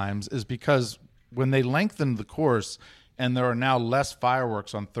recent times is because when they lengthened the course and there are now less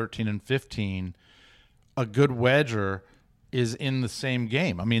fireworks on 13 and 15, a good wedger is in the same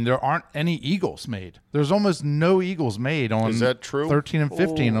game. I mean, there aren't any eagles made. There's almost no eagles made on Is that true? 13 and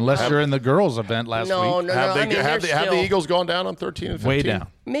 15 unless you're in the girls event last week. Have I mean, have they're the Eagles gone down on 13 and 15? Way down.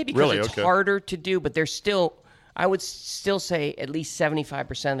 Maybe because Really? it's Okay. harder to do, but there's still, I would still say at least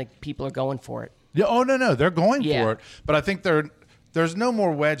 75% of the people are going for it. Yeah, no, they're going Yeah. for it. But I think there's no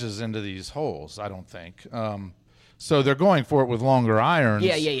more wedges into these holes, I don't think. So they're going for it with longer irons.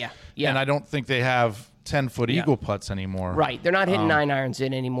 Yeah. And I don't think they have 10-foot eagle putts anymore. Right. They're not hitting 9-irons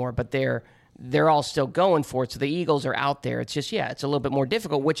in anymore, but they're all still going for it. So the Eagles are out there. It's just, it's a little bit more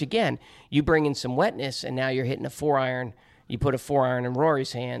difficult, which again, you bring in some wetness and now you're hitting a 4-iron. You put a 4-iron in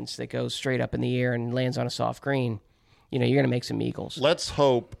Rory's hands that goes straight up in the air and lands on a soft green. You're going to make some eagles. Let's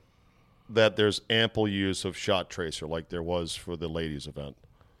hope that there's ample use of shot tracer like there was for the ladies event.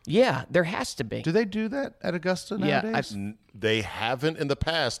 Yeah, there has to be. Do they do that at Augusta Yeah, nowadays? They haven't in the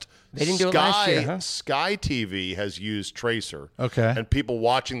past. They didn't do it last year, huh? Sky TV has used Tracer. Okay. And people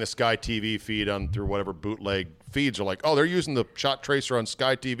watching the Sky TV feed through whatever bootleg feeds are like, oh, they're using the shot tracer on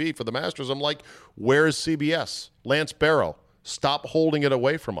Sky TV for the Masters. I'm like, where's CBS? Lance Barrow, stop holding it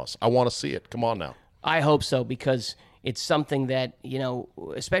away from us. I want to see it. Come on now. I hope so, because it's something that,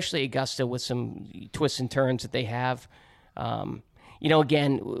 especially Augusta with some twists and turns that they have.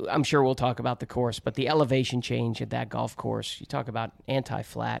 Again, I'm sure we'll talk about the course, but the elevation change at that golf course, you talk about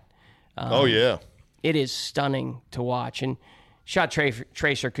anti-flat. Oh, yeah. It is stunning to watch. And Shot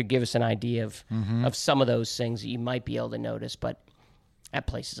Tracer could give us an idea of some of those things that you might be able to notice, but that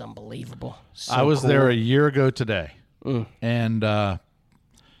place is unbelievable. So I was cool. there a year ago today, and I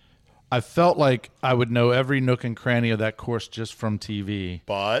felt like I would know every nook and cranny of that course just from TV.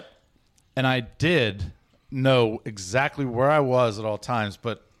 But And I did know exactly where I was at all times,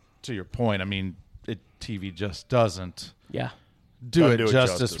 but to your point, I mean, TV just doesn't Yeah. do Doesn't it do it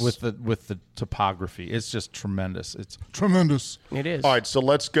justice justice. with the topography. It's just tremendous. It's tremendous. It is. all right, so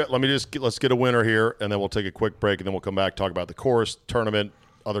let's get a winner here, and then we'll take a quick break, and then we'll come back, talk about the course, tournament,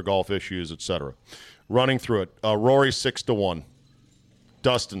 other golf issues, etc. Running through it, Rory 6-1,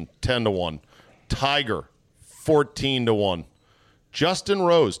 Dustin 10-1, Tiger 14-1, Justin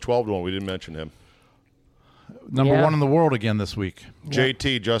Rose 12-1. We didn't mention him. Number Yeah. one in the world again this week.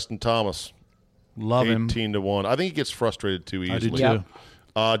 JT Justin Thomas Love him. 18-1. I think he gets frustrated too I do easily. too.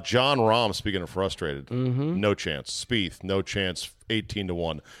 Yeah. John Rahm, speaking of frustrated, no chance. Spieth, no chance,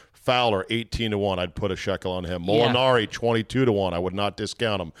 18-1. Fowler, 18-1. I'd put a shekel on him. Yeah. Molinari, 22-1. I would not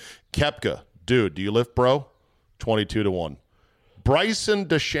discount him. Koepka, dude, do you lift, bro? 22-1. Bryson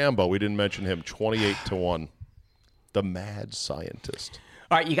DeChambeau, we didn't mention him, 28-1. The mad scientist.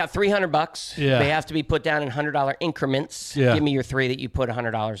 All right, you got $300. Yeah. They have to be put down in $100 increments. Yeah. Give me your three that you put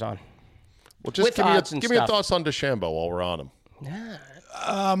 $100 on. Well, just With give odds and me your stuff. thoughts on DeChambeau while we're on him.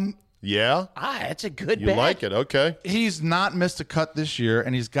 Yeah? That's a good You bet. like it? Okay. He's not missed a cut this year,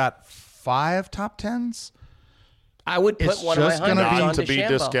 and he's got 5 top 10s. I would put It's one of my just gonna hundreds be on Not to be DeChambeau.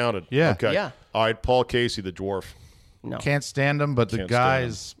 discounted. Yeah. Okay. Yeah. All right, Paul Casey, the dwarf. No. Can't stand him, but the Can't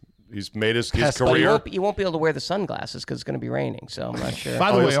guys. He's made his Pest. But career. you won't be able to wear the sunglasses because it's going to be raining, so I'm not sure.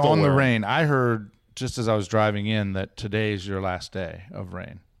 By the Oh, way, he'll still on the wear 'em. rain, I heard just as I was driving in that today's your last day of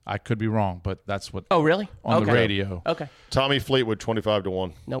rain. I could be wrong, but that's what Oh, really? on the Okay. radio. Okay. Tommy Fleetwood,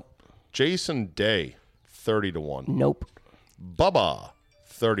 25-1. Nope. Jason Day, 30-1. Nope. Bubba,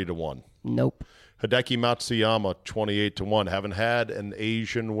 30-1. Nope. Hideki Matsuyama, 28-1. Haven't had an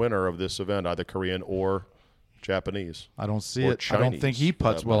Asian winner of this event, either Korean or Japanese. I don't see Or it. I don't think Chinese, he for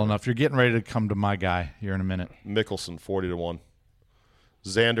putts that well matter. enough. You're getting ready to come to my guy here in a minute. Mickelson 40-1.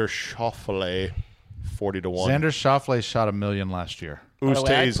 Xander Schauffele 40-1. Xander Schauffele shot $1 million last year. By the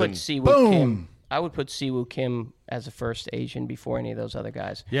way, I'd put Oosthuizen. Siwoo Kim. I would put Siwoo Kim as a first Asian before any of those other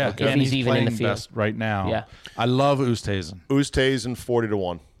guys. Yeah, if and he's even in playing the field. best right now. Yeah. I love Oosthuizen. Oosthuizen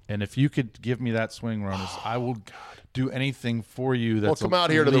 40-1. And if you could give me that swing, Ronas, I will do anything for you. That's come out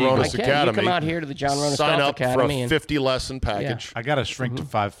here to the illegal. I Ronas can. Academy. You come out here to the John Ronas Sign Golf up for Academy a and 50 lesson package. I got to shrink to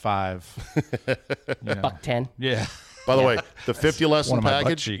 5'5". $110. Yeah. By the way, the 50 lesson One of my butt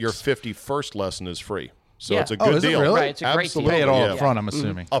package, cheeks. your 51st lesson is free. So Yeah. it's a Oh, good is it deal. really? Right, it's a great Absolutely. deal. Pay it all yeah. up front, I'm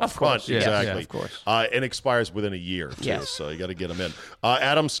assuming. Up Of front, course, yeah, exactly. yeah, of course. And expires within a year, too. Yes. So you got to get them in.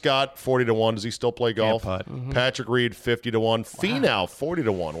 Adam Scott, 40-1. Does he still play golf? putt. Patrick Reed, 50-1. Finau,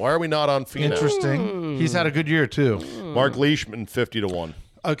 40-1. Why are we not on Finau? Interesting. He's had a good year, too. Mark Leishman, 50-1.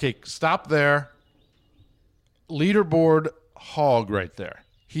 Okay, stop there. Leaderboard hog right there.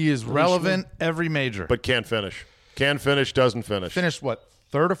 He is relevant every major. But can't finish. Can finish, doesn't finish. Finished, what,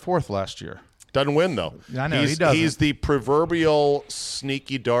 3rd or 4th last year? Doesn't win, though. I know, he's, he doesn't. He's the proverbial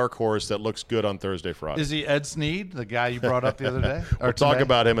sneaky dark horse that looks good on Thursday, Friday. Is he Ed Sneed, the guy you brought up the other day? We'll talk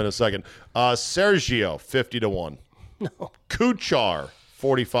about him in a second. Sergio, 50-1. No. Kuchar,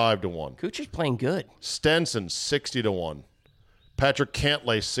 45-1. Kuchar's playing good. Stenson, 60-1. Patrick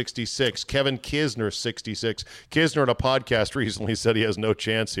Cantlay, 66. Kevin Kisner, 66. Kisner on a podcast recently said he has no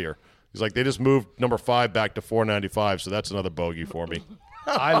chance here. He's like, they just moved number 5 back to 495, so that's another bogey for me.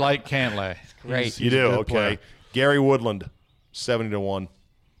 I like Cantlay. Great. You do? good Okay. player. Gary Woodland, 70-1.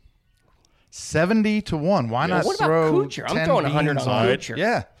 70-1. Why not What about throw Kuchar? I'm 10 throwing 100 beans on it? Kuchar.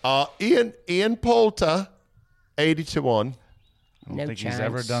 Yeah. Ian Poulter, 80-1. I don't No think chance. he's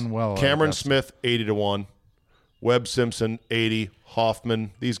ever done well. Cameron Augusta. Smith, 80-1. Webb Simpson, 80.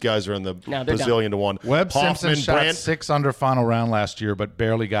 Hoffman, these guys are in the No, they're bazillion to 1. Webb Simpson Hoffman, shot Brandt, 6 under final round last year, but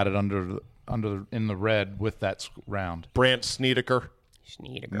barely got it in the red with that round. Brandt Snedeker,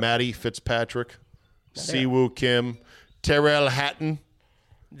 Snedeker. Matty Fitzpatrick, Siwoo Kim, Terrell Hatton,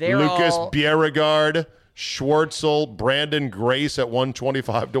 They're Lucas all, Bjerregaard, Schwartzel, Brandon Grace at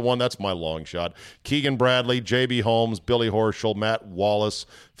 125-1. That's my long shot. Keegan Bradley, J.B. Holmes, Billy Horschel, Matt Wallace,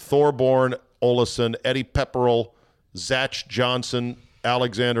 Thorborn Olesen, Eddie Pepperell, Zach Johnson,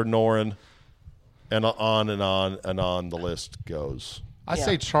 Alexander Noren, and on and on and on the list goes. I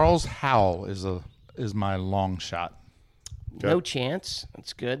say Charles Howell is my long shot. no chance.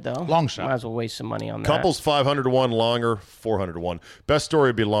 That's good, though. Long shot. Might as well waste some money on that. Couples 500-1, Longer 400-1. Best story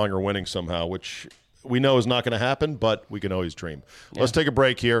would be Longer winning somehow, which we know is not going to happen, but we can always dream. Let's take a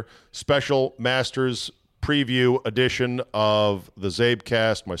break here. Special Masters preview edition of the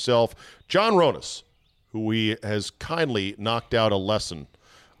Zabecast. Myself, John Ronas, who has kindly knocked out a lesson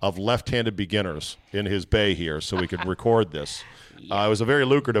of left-handed beginners in his bay here so we could record this. It was a very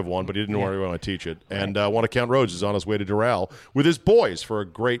lucrative one, but he didn't really want to teach it. And Want to Count Roads is on his way to Doral with his boys for a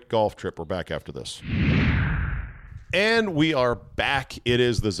great golf trip. We're back after this. And we are back. It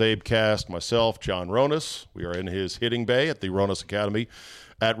is the Zabecast. Myself, John Ronas. We are in his hitting bay at the Ronas Academy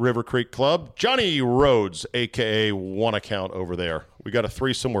at River Creek Club. Johnny Rhodes, a.k.a. One Account over there. We got a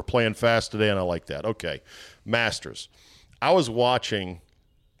threesome. We're playing fast today, and I like that. Okay, Masters. I was watching,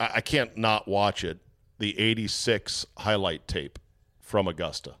 I can't not watch it, the 86 highlight tape from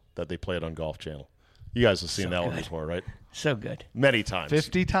Augusta that they played on Golf Channel. You guys have seen that one before, right? So good. Many times.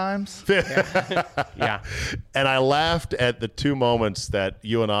 50 times? Yeah. And I laughed at the two moments that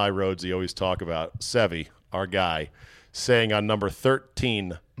you and I, Rhodesy, always talk about. Sevi, our guy, saying on number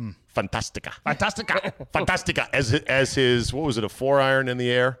 13, Fantastica. Fantastica. Fantastica. As his, what was it, a 4-iron in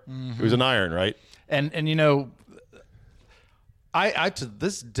the air? Mm-hmm. It was an iron, right? And you know, I to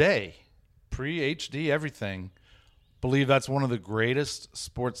this day, pre-HD everything, believe that's one of the greatest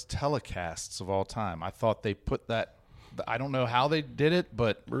sports telecasts of all time. I thought they put that, I don't know how they did it,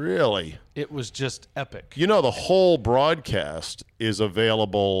 but Really? it was just epic. You know, the whole broadcast is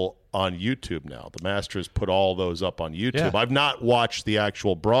available on YouTube now. The Masters put all those up on YouTube. Yeah. I've not watched the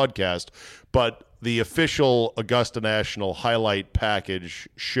actual broadcast, but the official Augusta National highlight package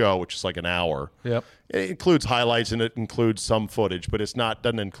show, which is like an hour, Yep. it includes highlights and it includes some footage, but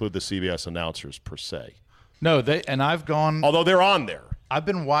doesn't include the CBS announcers per se. No, I've gone, Although they're on there. I've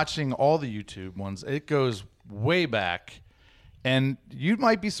been watching all the YouTube ones. It goes way back, and you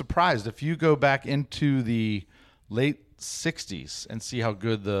might be surprised if you go back into the late 60s and see how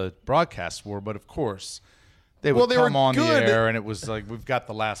good the broadcasts were. But of course, they would Well, they were come on the good. air, and it was like, we've got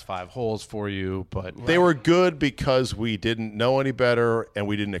the last 5 holes for you. But They were good because we didn't know any better and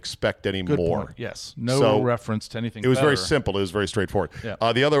we didn't expect any good more. point. Yes, no So, reference to anything. It was very better. simple. It was very straightforward. Yeah.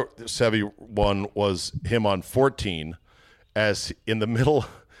 The other Seve one was him on 14, as in the middle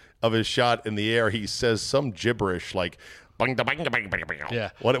of his shot in the air, he says some gibberish like bang, da, bang, da, bang, bang, bang. Yeah.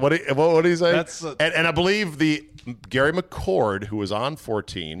 What did he say? That's and I believe the Gary McCord, who was on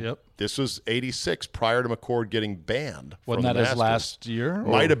 14. Yep. This was 86, prior to McCord getting banned. Wasn't from that the his Masters. last year?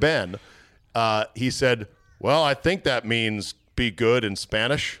 Might have been. He said, "Well, I think that means be good in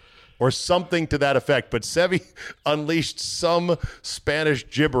Spanish." Or something to that effect, but Seve unleashed some Spanish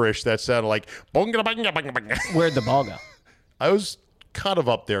gibberish that sounded like bonga bonga bonga bonga. Where'd the ball go? I was kind of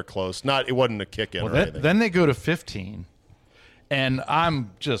up there close. It wasn't a kick in or anything. Then they go to 15, and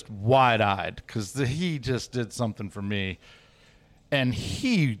I'm just wide-eyed because he just did something for me. And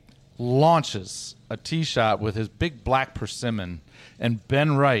he launches a tee shot with his big black persimmon, and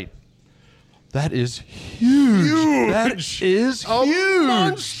Ben Wright. That is huge. That is A huge.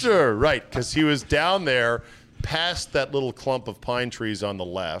 monster, right? Because he was down there, past that little clump of pine trees on the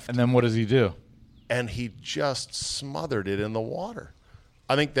left, And then what does he do? and he just smothered it in the water.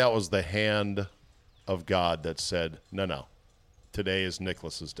 I think that was the hand of God that said, no, today is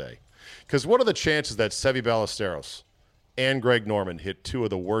Nicklaus's day. Because what are the chances that Seve Ballesteros and Greg Norman hit 2 of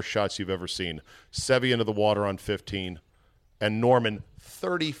the worst shots you've ever seen? Seve into the water on 15, and Norman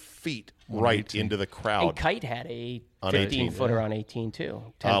 30 feet right into the And crowd. Kite had a On 18, 15-footer on 18 too.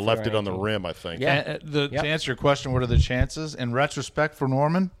 10-footer Left it on the 18. rim, I think. Yeah. And, To answer your question, what are the chances? In retrospect for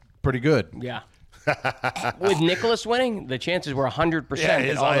Norman, pretty good. Yeah. With Nicholas winning, the chances were 100% Yeah, that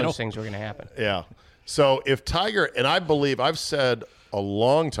his all idol. those things were going to happen. Yeah. So if Tiger, and I believe I've said a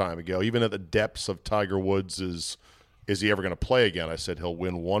long time ago, even at the depths of Tiger Woods, is he ever going to play again? I said he'll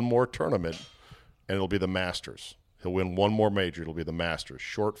win one more tournament, and it'll be the Masters. He'll win one more major. It'll be the Masters.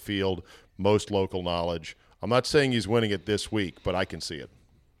 Short field, most local knowledge. I'm not saying he's winning it this week, but I can see it.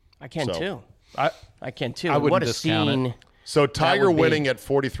 I can So, too. I can too. I wouldn't What a discount it. scene. So Tiger would be- winning at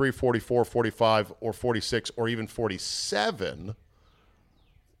 43, 44, 45, or 46, or even 47.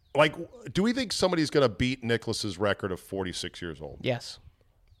 Like, do we think somebody's going to beat Nicklaus's record of 46 years old? Yes.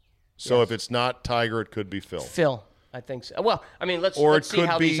 So if it's not Tiger, it could be Phil. Phil, I think so. Well, I mean, let's Or it see could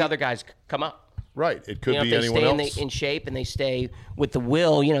how these be- other guys come up. Right. It could You know, be if they anyone stay else. in shape and they stay with the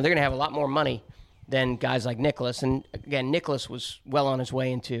will, they're going to have a lot more money than guys like Nicklaus. And again, Nicklaus was well on his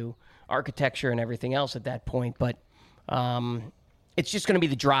way into architecture and everything else at that point. But it's just going to be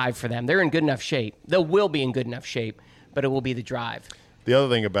the drive for them. They're in good enough shape. They will be in good enough shape, but it will be the drive. The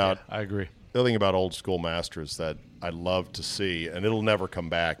other thing about I agree. the other thing about old school Masters that I love to see, and it'll never come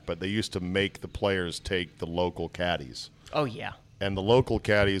back, but they used to make the players take the local caddies. Oh, yeah. And the local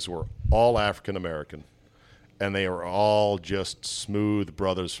caddies were all African American, and they were all just smooth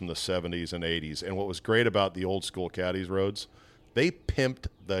brothers from the 70s and 80s. And what was great about the old school caddies, Rhodes, they pimped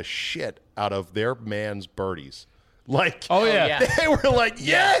the shit out of their man's birdies. Like, Oh, yeah. yeah. they were like,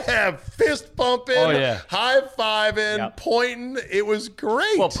 yeah, fist bumping, Oh, yeah. high fiving, Yep. pointing. It was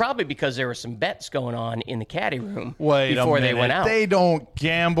great. Well, probably because there were some bets going on in the caddy room Wait before a they minute. went out. They don't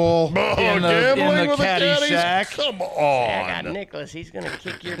gamble in gambling the with the caddy caddies? shack. Come I got on. Nicholas. He's going to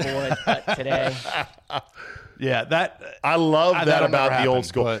kick your boy's butt today. Yeah, that I love that that'll about never the old happen,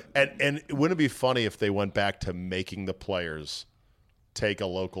 school. but- And wouldn't it be funny if they went back to making the players take a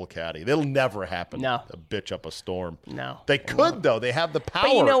local caddy? It'll never happen. No. A bitch up a storm. No, They it could, though. They have the power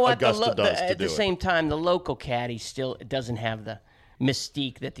But you know what? Augusta does to At do the it. same time, the local caddy still doesn't have the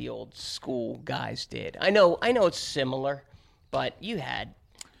mystique that the old school guys did. I know it's similar, but you had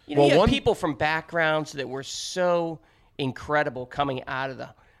Well, you had one- people from backgrounds that were so incredible coming out of the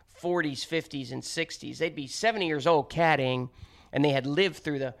 40s, 50s, and 60s. They'd be 70 years old caddying, and they had lived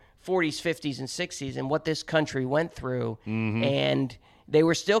through the 40s, 50s, and 60s and what this country went through. Mm-hmm. And they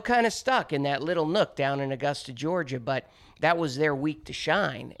were still kind of stuck in that little nook down in Augusta, Georgia, but that was their week to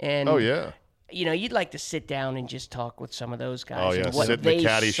shine. And Oh, yeah. you'd like to sit down and just talk with some of those guys. Oh, yeah. and what Sit in they the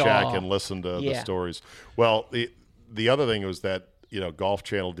caddy saw. shack and listen to the Yeah. stories. Well, the other thing was that, Golf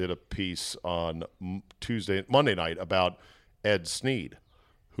Channel did a piece on Monday night about Ed Snead,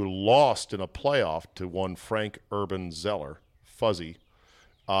 who lost in a playoff to one Frank Urban Zeller, Fuzzy,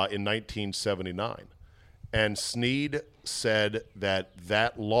 in 1979. And Snead said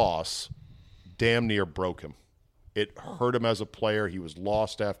that loss damn near broke him. It hurt him as a player. He was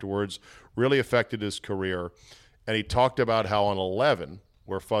lost afterwards, really affected his career. And he talked about how on 11,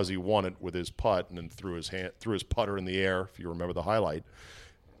 where Fuzzy won it with his putt and then threw his putter in the air, if you remember the highlight,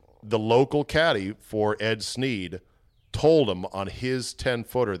 the local caddy for Ed Snead told him on his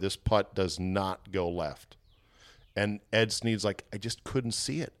 10-footer, this putt does not go left. And Ed Snead's like, I just couldn't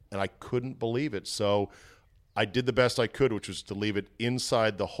see it, and I couldn't believe it. So I did the best I could, which was to leave it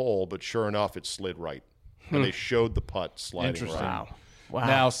inside the hole, but sure enough, it slid right. And they showed the putt sliding right. Wow.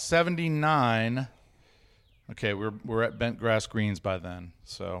 Now 79. Okay, we're at bent grass greens by then.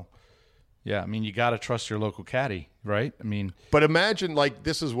 So, yeah, I mean, you got to trust your local caddy, right? I mean, But imagine, like,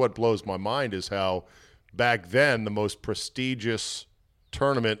 this is what blows my mind is how back then the most prestigious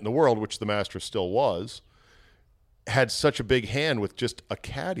tournament in the world, which the Masters still was, had such a big hand with just a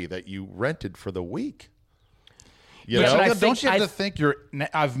caddy that you rented for the week. You Yeah, know? but I don't you have to think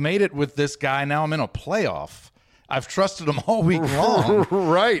I've made it with this guy. Now I'm in a playoff. I've trusted him all week long.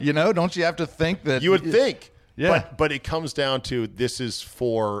 Right. You know, don't you have to think that You would think. Yeah. But it comes down to this is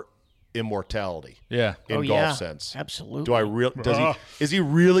for immortality. Yeah. In golf sense. Absolutely. Do I is he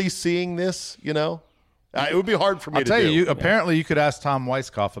really seeing this, you know? It would be hard for me I'll to tell do. you, apparently you could ask Tom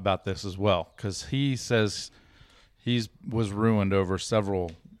Weiskopf about this as well, because he says he was ruined over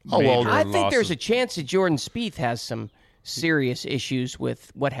several major I think losses. there's a chance that Jordan Spieth has some serious issues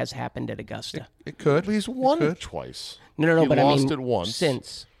with what has happened at Augusta. It could. He's won It it could. twice. No, He but lost I mean it once.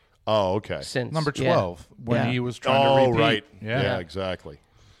 since Oh, okay. yeah. Number 12 when Yeah. he was trying to repeat. Right. Yeah. Yeah, exactly.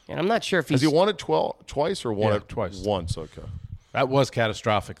 And I'm not sure if Has he's he won it twice or won Yeah, it twice. Once, okay. That was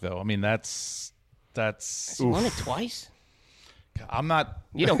catastrophic, though. I mean, that's. he won it twice. I'm not.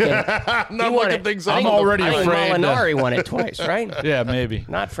 You don't get it. I'm not He won looking it. things I up. think- I'm already I think afraid to- Molinari won it twice, right? Yeah, maybe.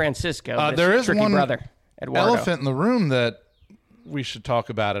 Not Francisco. But There his is tricky one brother, Eduardo. elephant in the room that we should talk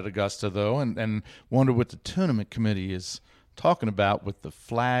about at Augusta, though, and wonder what the tournament committee is talking about with the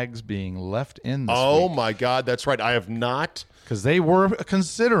flags being left in this Oh, week. my God. That's right. I have not. Because they were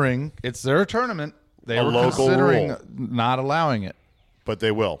considering, it's their tournament, they A were local considering rule. not allowing it. But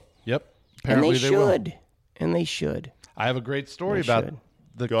they will. Yep. and Apparently they will. should. And they should. I have a great story They about should.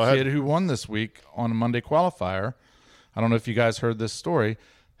 the Go ahead. kid who won this week on a Monday qualifier. I don't know if you guys heard this story.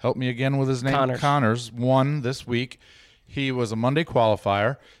 Help me again with his name. Connors won this week. He was a Monday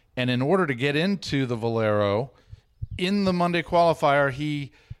qualifier, and in order to get into the Valero, in the Monday qualifier,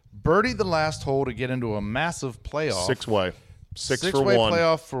 he birdied the last hole to get into a massive playoff. Six-way. Six for Six-way one.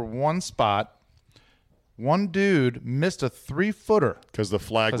 playoff for one spot. One dude missed a 3-footer Because the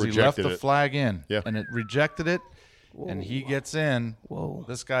flag because he left rejected the it. flag in, Yeah. and it rejected it, and he gets in. Whoa.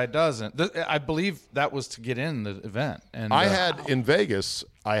 This guy doesn't. I believe that was to get in the event. And I had in Vegas,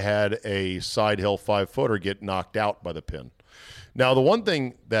 I had a side hill 5-footer get knocked out by the pin. Now, the one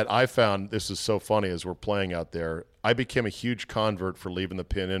thing that I found, this is so funny as we're playing out there, I became a huge convert for leaving the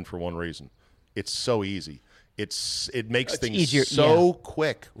pin in for one reason. It's so easy. It makes things easier, so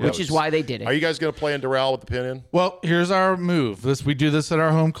quick. Which is why they did it. Are you guys going to play in Doral with the pin in? Well, here's our move. We do this at our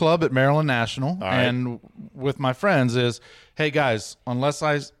home club at Maryland National, right. and with my friends is, hey guys,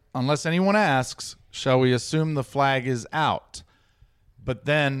 unless anyone asks, shall we assume the flag is out? But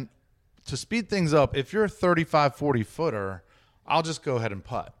then, to speed things up, if you're a 35, 40 footer, I'll just go ahead and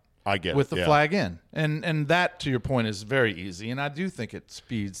putt. I get with it, the yeah. flag in, and that, to your point, is very easy, and I do think it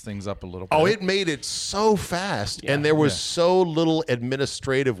speeds things up a little bit. Oh, it made it so fast, and there was so little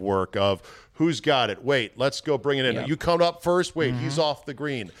administrative work of who's got it. Wait, let's go bring it in. Yep. You come up first. Wait, he's off the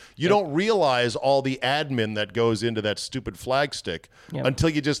green. You don't realize all the admin that goes into that stupid flag stick until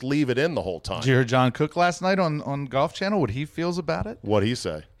you just leave it in the whole time. Did you hear John Cook last night on Golf Channel? What he feels about it? What'd he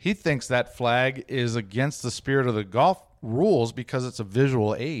say? He thinks that flag is against the spirit of the golf rules because it's a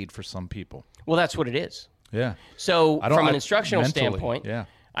visual aid for some people. Well, that's what it is. Yeah. So I don't- from an I- instructional mentally, standpoint, yeah.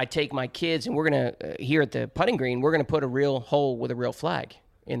 I take my kids and we're going to, here at the putting green, we're going to put a real hole with a real flag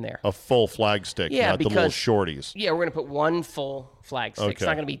in there. A full flag stick, Yeah, not the little because- shorties. Yeah, we're going to put one full flag stick. It's Okay.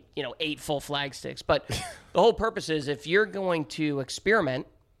 not going to be, 8 full flag sticks. But the whole purpose is if you're going to experiment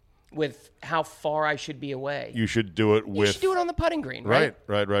with how far I should be away, You should do it you with should do it on the putting green, right?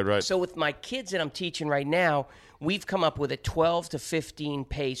 Right. So with my kids that I'm teaching right now, we've come up with a 12 to 15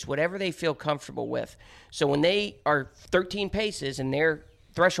 pace, whatever they feel comfortable with. So when they are 13 paces and their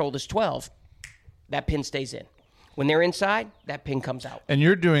threshold is 12, that pin stays in. When they're inside, that pin comes out. And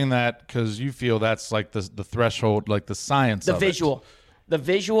you're doing that because you feel that's like the threshold, like the science The of visual. The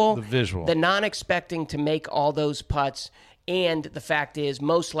visual, the non-expecting to make all those putts, and the fact is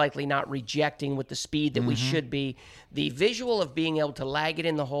most likely not rejecting with the speed that we should be. The visual of being able to lag it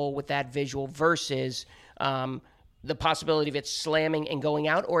in the hole with that visual versus the possibility of it slamming and going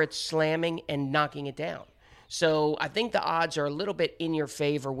out, or it's slamming and knocking it down. So I think the odds are a little bit in your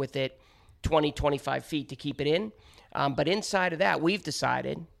favor with it 20, 25 feet to keep it in. But inside of that,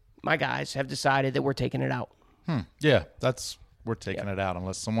 my guys have decided that we're taking it out. Yeah, we're taking it out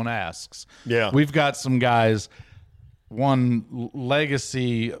unless someone asks. Yeah. We've got some guys one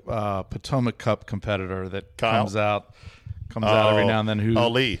legacy Potomac Cup competitor that Kyle? comes out every now and then. Who?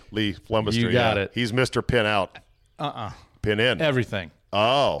 Lee Flemister. You got it. He's Mr. Pin Out. Pin In. Everything.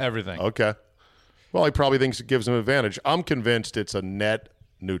 Oh. Everything. Okay. Well, he probably thinks it gives him an advantage. I'm convinced it's a net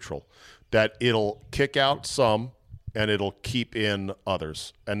neutral, that it'll kick out some and it'll keep in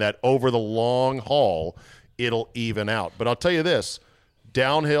others, and that over the long haul, it'll even out. But I'll tell you this,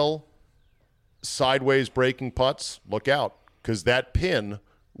 downhill, sideways breaking putts, look out, because that pin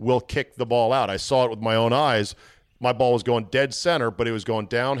will kick the ball out. I saw it with my own eyes. My ball was going dead center, but it was going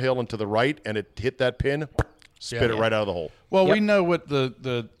downhill and to the right, and it hit that pin, spit it right out of the hole. Well, we know what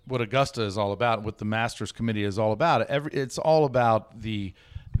what Augusta is all about, what the Masters Committee is all about. It's all about the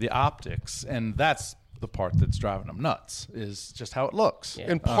optics, and that's the part that's driving them nuts, is just how it looks.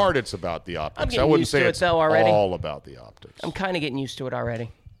 In part, it's about the optics. I'm getting I wouldn't used say to it, it's though, already. all about the optics. I'm kind of getting used to it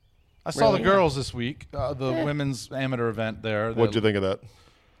already. I saw Really? the girls this week, the women's amateur event there. What'd you think of that?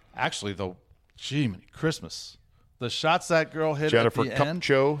 Actually, Christmas. The shots that girl hit Jennifer at the end,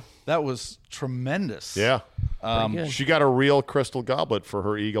 Kupcho. that was tremendous. Yeah. Pretty good. She got a real crystal goblet for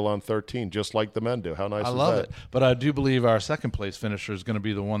her eagle on 13, just like the men do. How nice I is love that? it. But I do believe our second place finisher is going to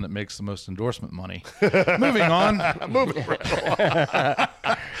be the one that makes the most endorsement money. Moving on. Moving right along.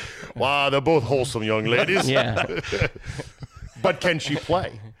 Wow, they're both wholesome young ladies. Yeah. But can she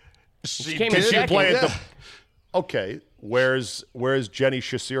play? She came Can in she second. play at the... Okay, where's Jenny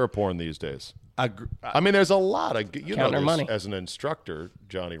Shasiraporn these days? I mean, there's a lot of, you know Counting her this money. as an instructor,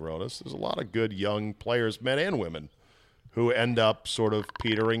 Johnny Ronas, there's a lot of good young players, men and women, who end up sort of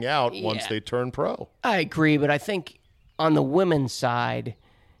petering out once Yeah. they turn pro. I agree, but I think on the women's side,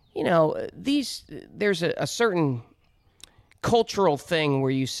 you know, there's a certain cultural thing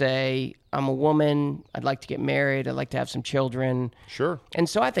where you say, I'm a woman, I'd like to get married, I'd like to have some children. Sure. And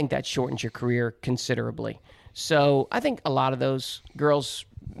so I think that shortens your career considerably. So I think a lot of those girls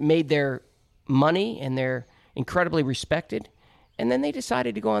made their money and they're incredibly respected. And then they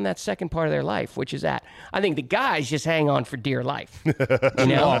decided to go on that second part of their life, which is that. I think the guys just hang on for dear life. You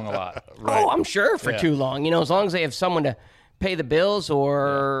know? Long a lot. Oh, I'm sure for too long. You know, as long as they have someone to pay the bills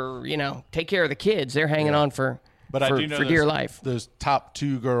or, you know, take care of the kids, they're hanging on for But I do know dear life. Those top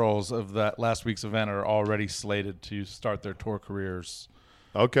two girls of that last week's event are already slated to start their tour careers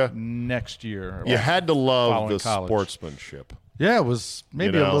Okay. next year. You had to love Following the college. sportsmanship. Yeah, it was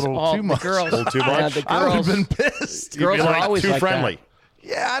maybe You know. a little Oh, too the much. girls, A little too yeah, much? the I would have girls, been pissed. girls You'd be are like, always too like friendly. that.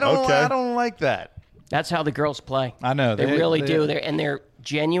 Yeah, I don't like that. That's how the girls play. I know. They really they- do. They're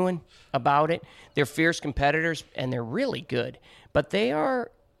genuine about it. They're fierce competitors, and they're really good. But they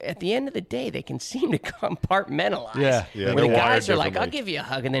are, at the end of the day, they can seem to compartmentalize. Yeah. Yeah, Where the they're guys wired are like, I'll differently. give you a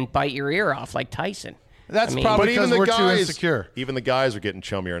hug and then bite your ear off like Tyson. That's I mean- probably But even because the we're too guys, insecure. even the guys are getting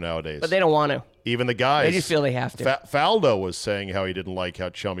chummier nowadays. But they don't want to. Even the guys. They just feel they have to. Faldo was saying how he didn't like how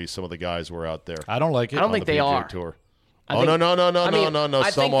chummy some of the guys were out there. I don't like it. I don't on think the they PGA are. Tour. I Oh, think- no. I mean, Some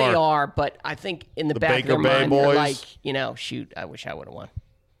I think are. they are, but I think in the back Baker of their Bay mind, they're boys? like, you know, shoot, I wish I would have won.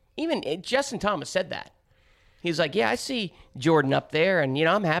 Even Justin Thomas said that. He was like, yeah, I see Jordan up there, and, you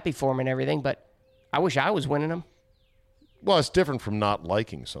know, I'm happy for him and everything, but I wish I was winning them. Well, it's different from not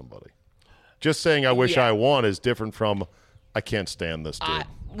liking somebody. Just saying I wish Yeah. I won is different from I can't stand this dude.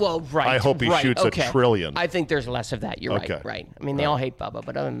 Right. I hope he right, shoots a okay. trillion. I think there's less of that. You're Okay. right. I mean, they all hate Bubba,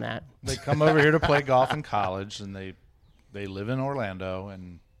 but other than that, They come over here to play golf in college, and they live in Orlando,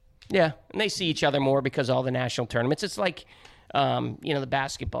 and yeah. And they see each other more because of all the national tournaments. It's like, you know, the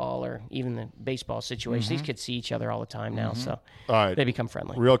basketball or even the baseball situation. These kids see each other all the time now, so All right. they become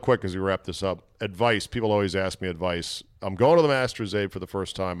friendly. Real quick as we wrap this up, advice. People always ask me advice. I'm going to the Masters, Abe, for the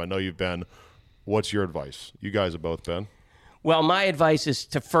first time. I know you've been. What's your advice? You guys have both been. Well, my advice is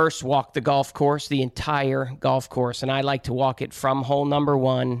to first walk the golf course, the entire golf course, and I like to walk it from hole number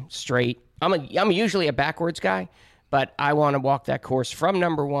 1 straight. I'm usually a backwards guy, but I want to walk that course from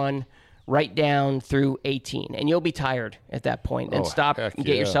number 1 right down through 18, and you'll be tired at that point. And stop heck and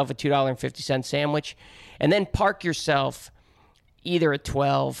get yeah. yourself a $2.50 sandwich, and then park yourself either at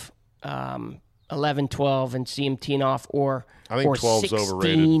 12, 11, 12, and see him teeing off, or I think or 12's 16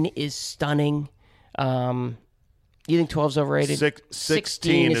 overrated. is stunning. You think 12's overrated?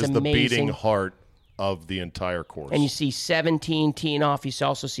 16 is the amazing. beating heart of the entire course. And you see 17 teeing off. You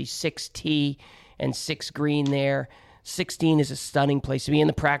also see 6 tee and 6 green there. 16 is a stunning place to be. In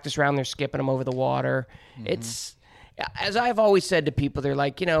the practice round, they're skipping them over the water. It's, as I've always said to people, they're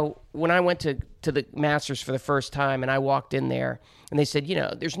like, you know, when I went to the Masters for the first time and I walked in there and they said, you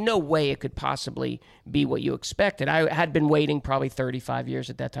know, there's no way it could possibly be what you expected. I had been waiting probably 35 years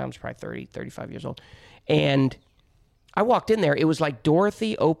at that time. I was probably 30, 35 years old. And I walked in there. It was like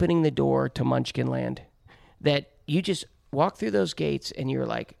Dorothy opening the door to Munchkin Land. That you just walk through those gates and you're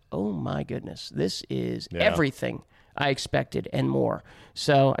like, oh my goodness, this is everything I expected and more.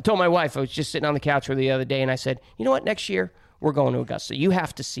 So I told my wife, I was just sitting on the couch with her the other day, and I said, you know what, next year we're going to Augusta. You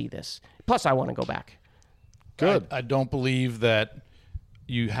have to see this. Plus, I want to go back. Good. I don't believe that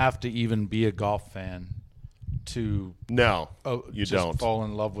you have to even be a golf fan to No, you just don't. fall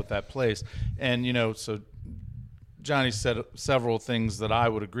in love with that place. And, so Johnny said several things that I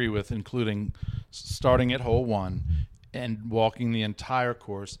would agree with, including starting at hole 1 and walking the entire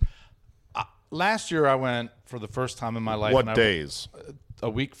course. Last year I went for the first time in my life. What days?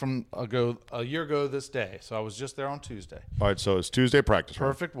 A year ago this day. So I was just there on Tuesday. All right, so it's Tuesday practice. Right?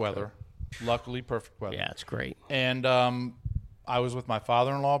 Perfect weather. Luckily, perfect weather. Yeah, it's great. And I was with my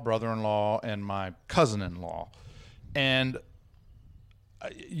father-in-law, brother-in-law, and my cousin-in-law. And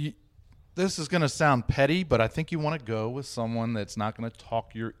this is going to sound petty, but I think you want to go with someone that's not going to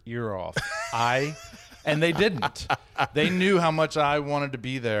talk your ear off. And they didn't. They knew how much I wanted to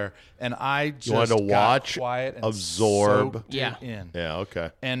be there, and I just wanted to got watch, quiet and absorb. soaked it in. Yeah,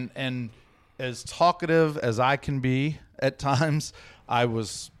 okay. And as talkative as I can be at times, I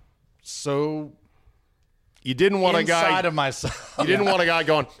was so You didn't want a guy inside of myself. You didn't want a guy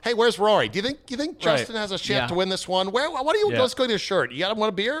going, "Hey, where's Rory? Do you think Justin has a chance to win this one? What do you let's go get a shirt? You got to want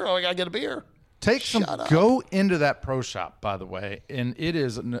a beer? Oh, I got to get a beer." Go into that pro shop, by the way, and it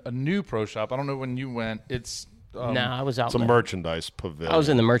is a new pro shop. I don't know when you went. It's No, I was out. It's a merchandise pavilion. I was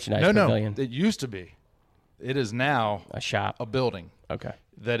in the merchandise pavilion. It used to be. It is now A shop. a building. Okay.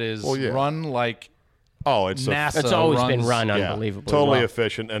 That is run like it's NASA. It's always been runs- run yeah, unbelievably totally well.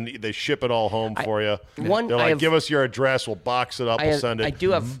 efficient, and they ship it all home for you. One- They're I like, have- "Give us your address, we'll box it up, we'll send it." I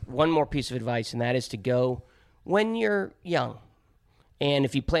do have one more piece of advice, and that is to go when you're young. And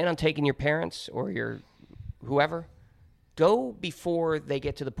if you plan on taking your parents or your whoever, go before they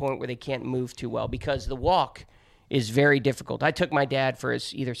get to the point where they can't move too well, because the walk is very difficult. I took my dad for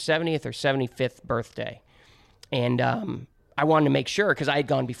his either 70th or 75th birthday, and I wanted to make sure, because I had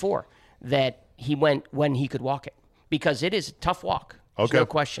gone before, that he went when he could walk it, because it is a tough walk. There's Okay. no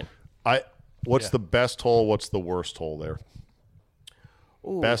question. What's the best hole? What's the worst hole there?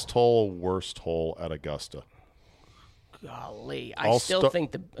 Best hole, worst hole at Augusta. Golly, I still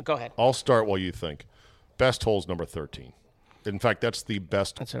think the. Go ahead. I'll start while you think. Best hole's number 13. In fact, that's the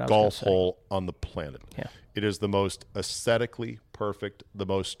best That's what I was golf gonna say. hole on the planet. Yeah. It is the most aesthetically perfect, the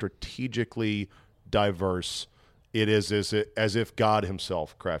most strategically diverse. It is as if God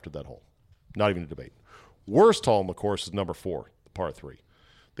himself crafted that hole. Not even a debate. Worst hole on the course is number 4, the par 3.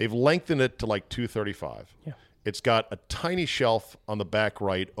 They've lengthened it to like 235. Yeah. It's got a tiny shelf on the back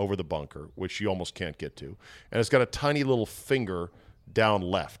right over the bunker, which you almost can't get to. And it's got a tiny little finger down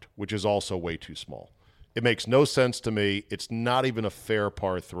left, which is also way too small. It makes no sense to me. It's not even a fair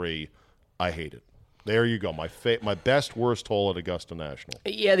par 3. I hate it. There you go. My best worst hole at Augusta National.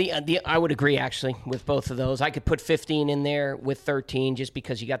 Yeah, I would agree actually with both of those. I could put 15 in there with 13 just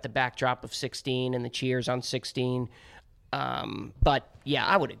because you got the backdrop of 16 and the cheers on 16. But yeah,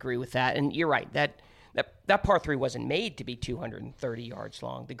 I would agree with that. And you're right, that par 3 wasn't made to be 230 yards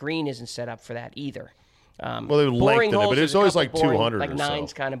long. The green isn't set up for that either. Well, they Boring lengthened it, holes, but there's it's a always couple like boring, 200 like or so.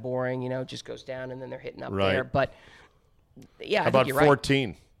 nine's kind of boring, it just goes down and then they're hitting up Right. there. But yeah, How I about think you're right.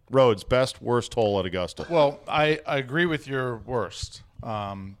 14? Rhodes, best worst hole at Augusta. Well, I agree with your worst.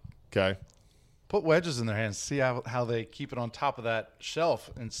 Okay. Put wedges in their hands. See how they keep it on top of that shelf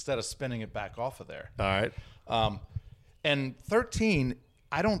instead of spinning it back off of there. All right. And 13,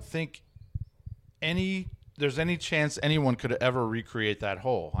 I don't think there's any chance anyone could ever recreate that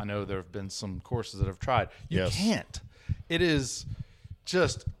hole. I know there have been some courses that have tried. You Yes. can't. It is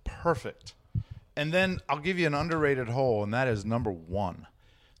just perfect. And then I'll give you an underrated hole, and that is number 1.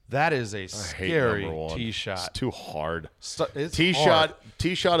 That is a I hate scary number 1. tee shot. It's too hard. It's Tee hard.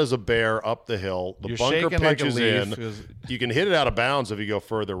 shot is a bear up the hill. The You're bunker shaking like a pitches leaf. in. You can hit it out of bounds if you go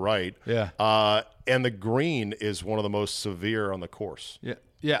further right. Yeah. And the green is one of the most severe on the course.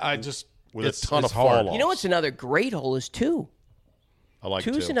 Yeah. I just With it's a ton it's of hard. fall off. You know what's another great hole is 2. I like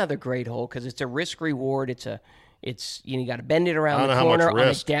Two's two. another great hole because it's a risk reward. You got to bend it around I don't the know how much corner on a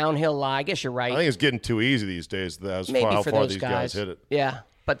risk. downhill lie. I guess you're right. I think it's getting too easy these days as Maybe far how for far those these guys hit it. Yeah,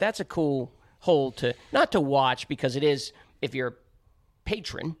 but that's a cool hole not to watch because it is, if you're a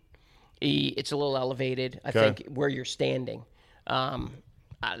patron, it's a little elevated, I think, where you're standing.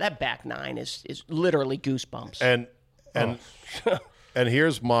 That back 9 is literally goosebumps. And and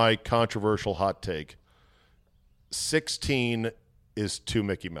here's my controversial hot take. 16 is too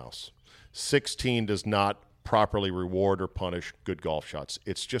Mickey Mouse. 16 does not properly reward or punish good golf shots.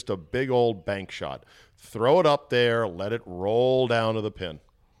 It's just a big old bank shot. Throw it up there, let it roll down to the pin.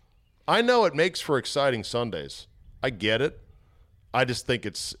 I know it makes for exciting Sundays. I get it. I just think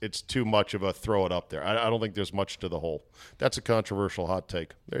it's too much of a throw it up there. I don't think there's much to the hole. That's a controversial hot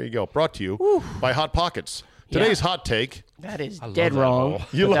take. There you go. Brought to you by Hot Pockets. Today's hot take. That is dead wrong.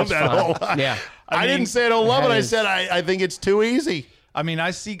 You love that hole. Yeah. I didn't say I don't love it. I said I think it's too easy. I mean,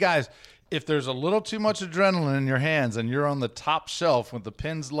 I see guys, if there's a little too much adrenaline in your hands and you're on the top shelf with the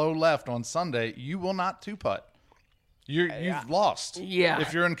pins low left on Sunday, you will not two-putt. You've lost. Yeah.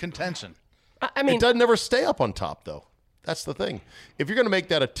 If you're in contention. I mean, It doesn't ever stay up on top, though. That's the thing. If you're going to make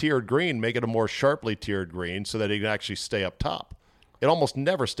that a tiered green, make it a more sharply tiered green so that it can actually stay up top. It almost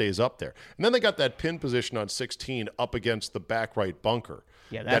never stays up there. And then they got that pin position on 16 up against the back right bunker.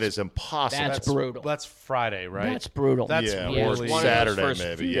 Yeah, that is impossible. that's brutal. That's Friday, right? That's brutal. That's Yeah, really or it's one of those Saturday first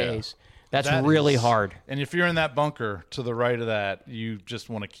maybe, few yeah. days. That's That really is- hard. And if you're in that bunker to the right of that, you just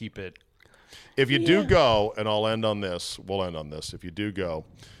want to keep it. If you do go, and I'll end on this, we'll end on this. If you do go,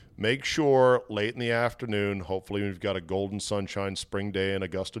 make sure late in the afternoon, hopefully we've got a golden sunshine spring day in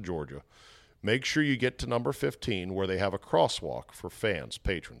Augusta, Georgia, make sure you get to number 15 where they have a crosswalk for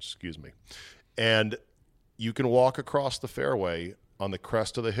patrons, and you can walk across the fairway on the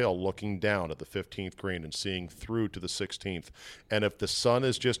crest of the hill looking down at the 15th green and seeing through to the 16th. And if the sun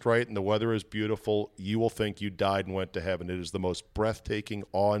is just right and the weather is beautiful, you will think you died and went to heaven. It is the most breathtaking,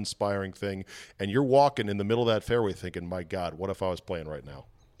 awe-inspiring thing. And you're walking in the middle of that fairway thinking, my God, what if I was playing right now?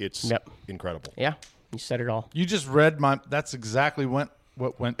 It's incredible. Yeah, you said it all. You just read that's exactly what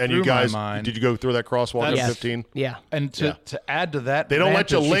went And through you guys, my mind. did you go through that crosswalk at Yes. 15? Yeah. And to add to that, They don't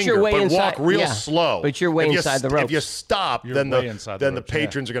let you vantage- linger, you're way but inside- walk real yeah, slow. but you're way If you inside the If ropes. you stop, You're then way inside the the ropes, yeah.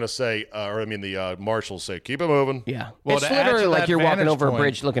 patrons are going to say, the marshals say, keep it moving. Yeah. Well, it's to add literally to like that you're walking vantage over a point-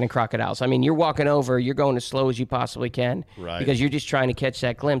 bridge looking at crocodiles. I mean, you're walking over, you're going as slow as you possibly can. Right. Because you're just trying to catch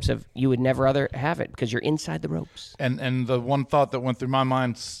that glimpse of you would never other have it because you're inside the ropes. And the one thought that went through my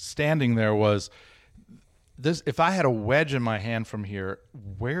mind standing there was this: if I had a wedge in my hand from here,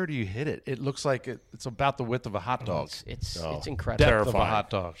 where do you hit it? It looks like it's about the width of a hot dog. It's incredible. Depth of a Terrifying. hot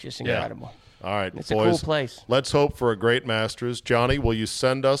dog. Just Yeah. incredible. All right, It's boys, a cool place. Let's hope for a great Masters. Johnny, will you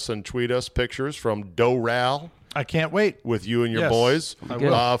send us and tweet us pictures from Doral I can't wait. with you and your Yes, boys? I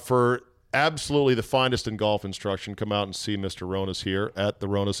will. For absolutely the finest in golf instruction, come out and see Mr. Ronas here at the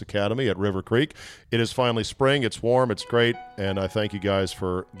Ronas Academy at River Creek. It is finally spring. It's warm. It's great. And I thank you guys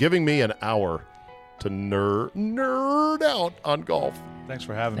for giving me an hour to nerd out on golf. Thanks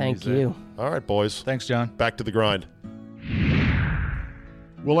for having me. Thank Zach. you. All right, boys. Thanks, John. Back to the grind.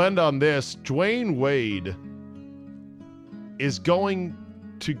 We'll end on this. Dwayne Wade is going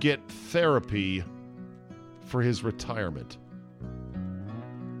to get therapy for his retirement.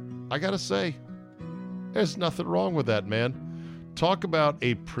 I got to say, there's nothing wrong with that, man. Talk about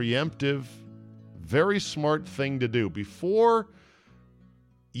a preemptive, very smart thing to do. Before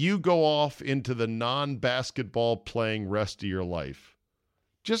you go off into the non-basketball playing rest of your life,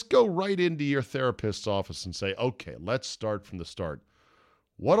 just go right into your therapist's office and say, okay, let's start from the start.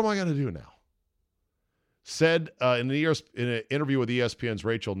 What am I going to do now? Said in an interview with ESPN's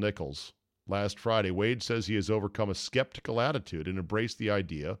Rachel Nichols last Friday, Wade says he has overcome a skeptical attitude and embraced the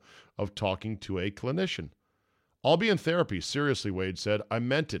idea of talking to a clinician. I'll be in therapy. Seriously, Wade said. I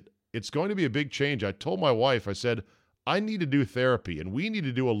meant it. It's going to be a big change. I told my wife, I said, I need to do therapy, and we need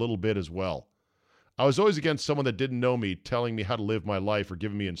to do a little bit as well. I was always against someone that didn't know me telling me how to live my life or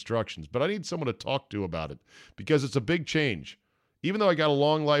giving me instructions, but I need someone to talk to about it because it's a big change. Even though I got a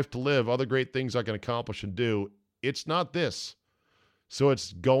long life to live, other great things I can accomplish and do, it's not this. So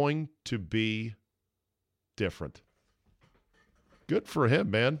it's going to be different. Good for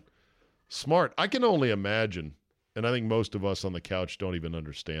him, man. Smart. I can only imagine, and I think most of us on the couch don't even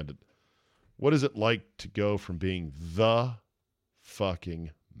understand it. What is it like to go from being the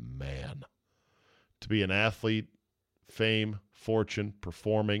fucking man to be an athlete, fame, fortune,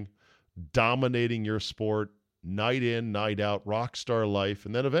 performing, dominating your sport, night in, night out, rock star life,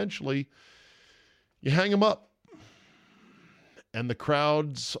 and then eventually you hang them up and the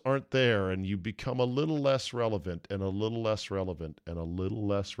crowds aren't there and you become a little less relevant and a little less relevant and a little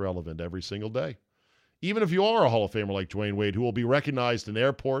less relevant every single day. Even if you are a Hall of Famer like Dwayne Wade, who will be recognized in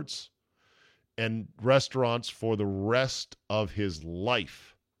airports and restaurants for the rest of his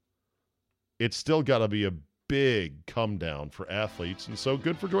life, it's still got to be a big come down for athletes, and so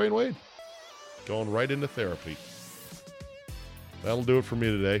good for Dwayne Wade. Going right into therapy. That'll do it for me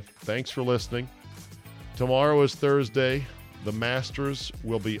today. Thanks for listening. Tomorrow is Thursday. The Masters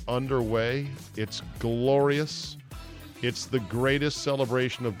will be underway. It's glorious. It's the greatest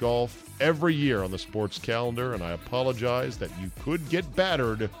celebration of golf every year on the sports calendar, and I apologize that you could get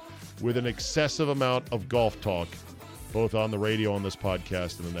battered with an excessive amount of golf talk, both on the radio and this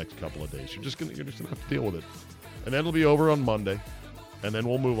podcast in the next couple of days. You're just gonna have to deal with it. And then it'll be over on Monday. And then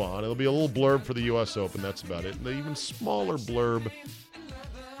we'll move on. It'll be a little blurb for the U.S. Open. That's about it. And an even smaller blurb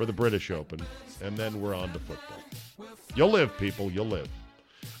for the British Open. And then we're on to football. You'll live, people. You'll live.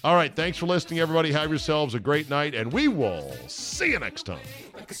 All right. Thanks for listening, everybody. Have yourselves a great night, and we will see you next time.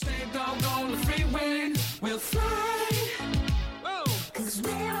 Like a stray dog on the freeway, we'll fly.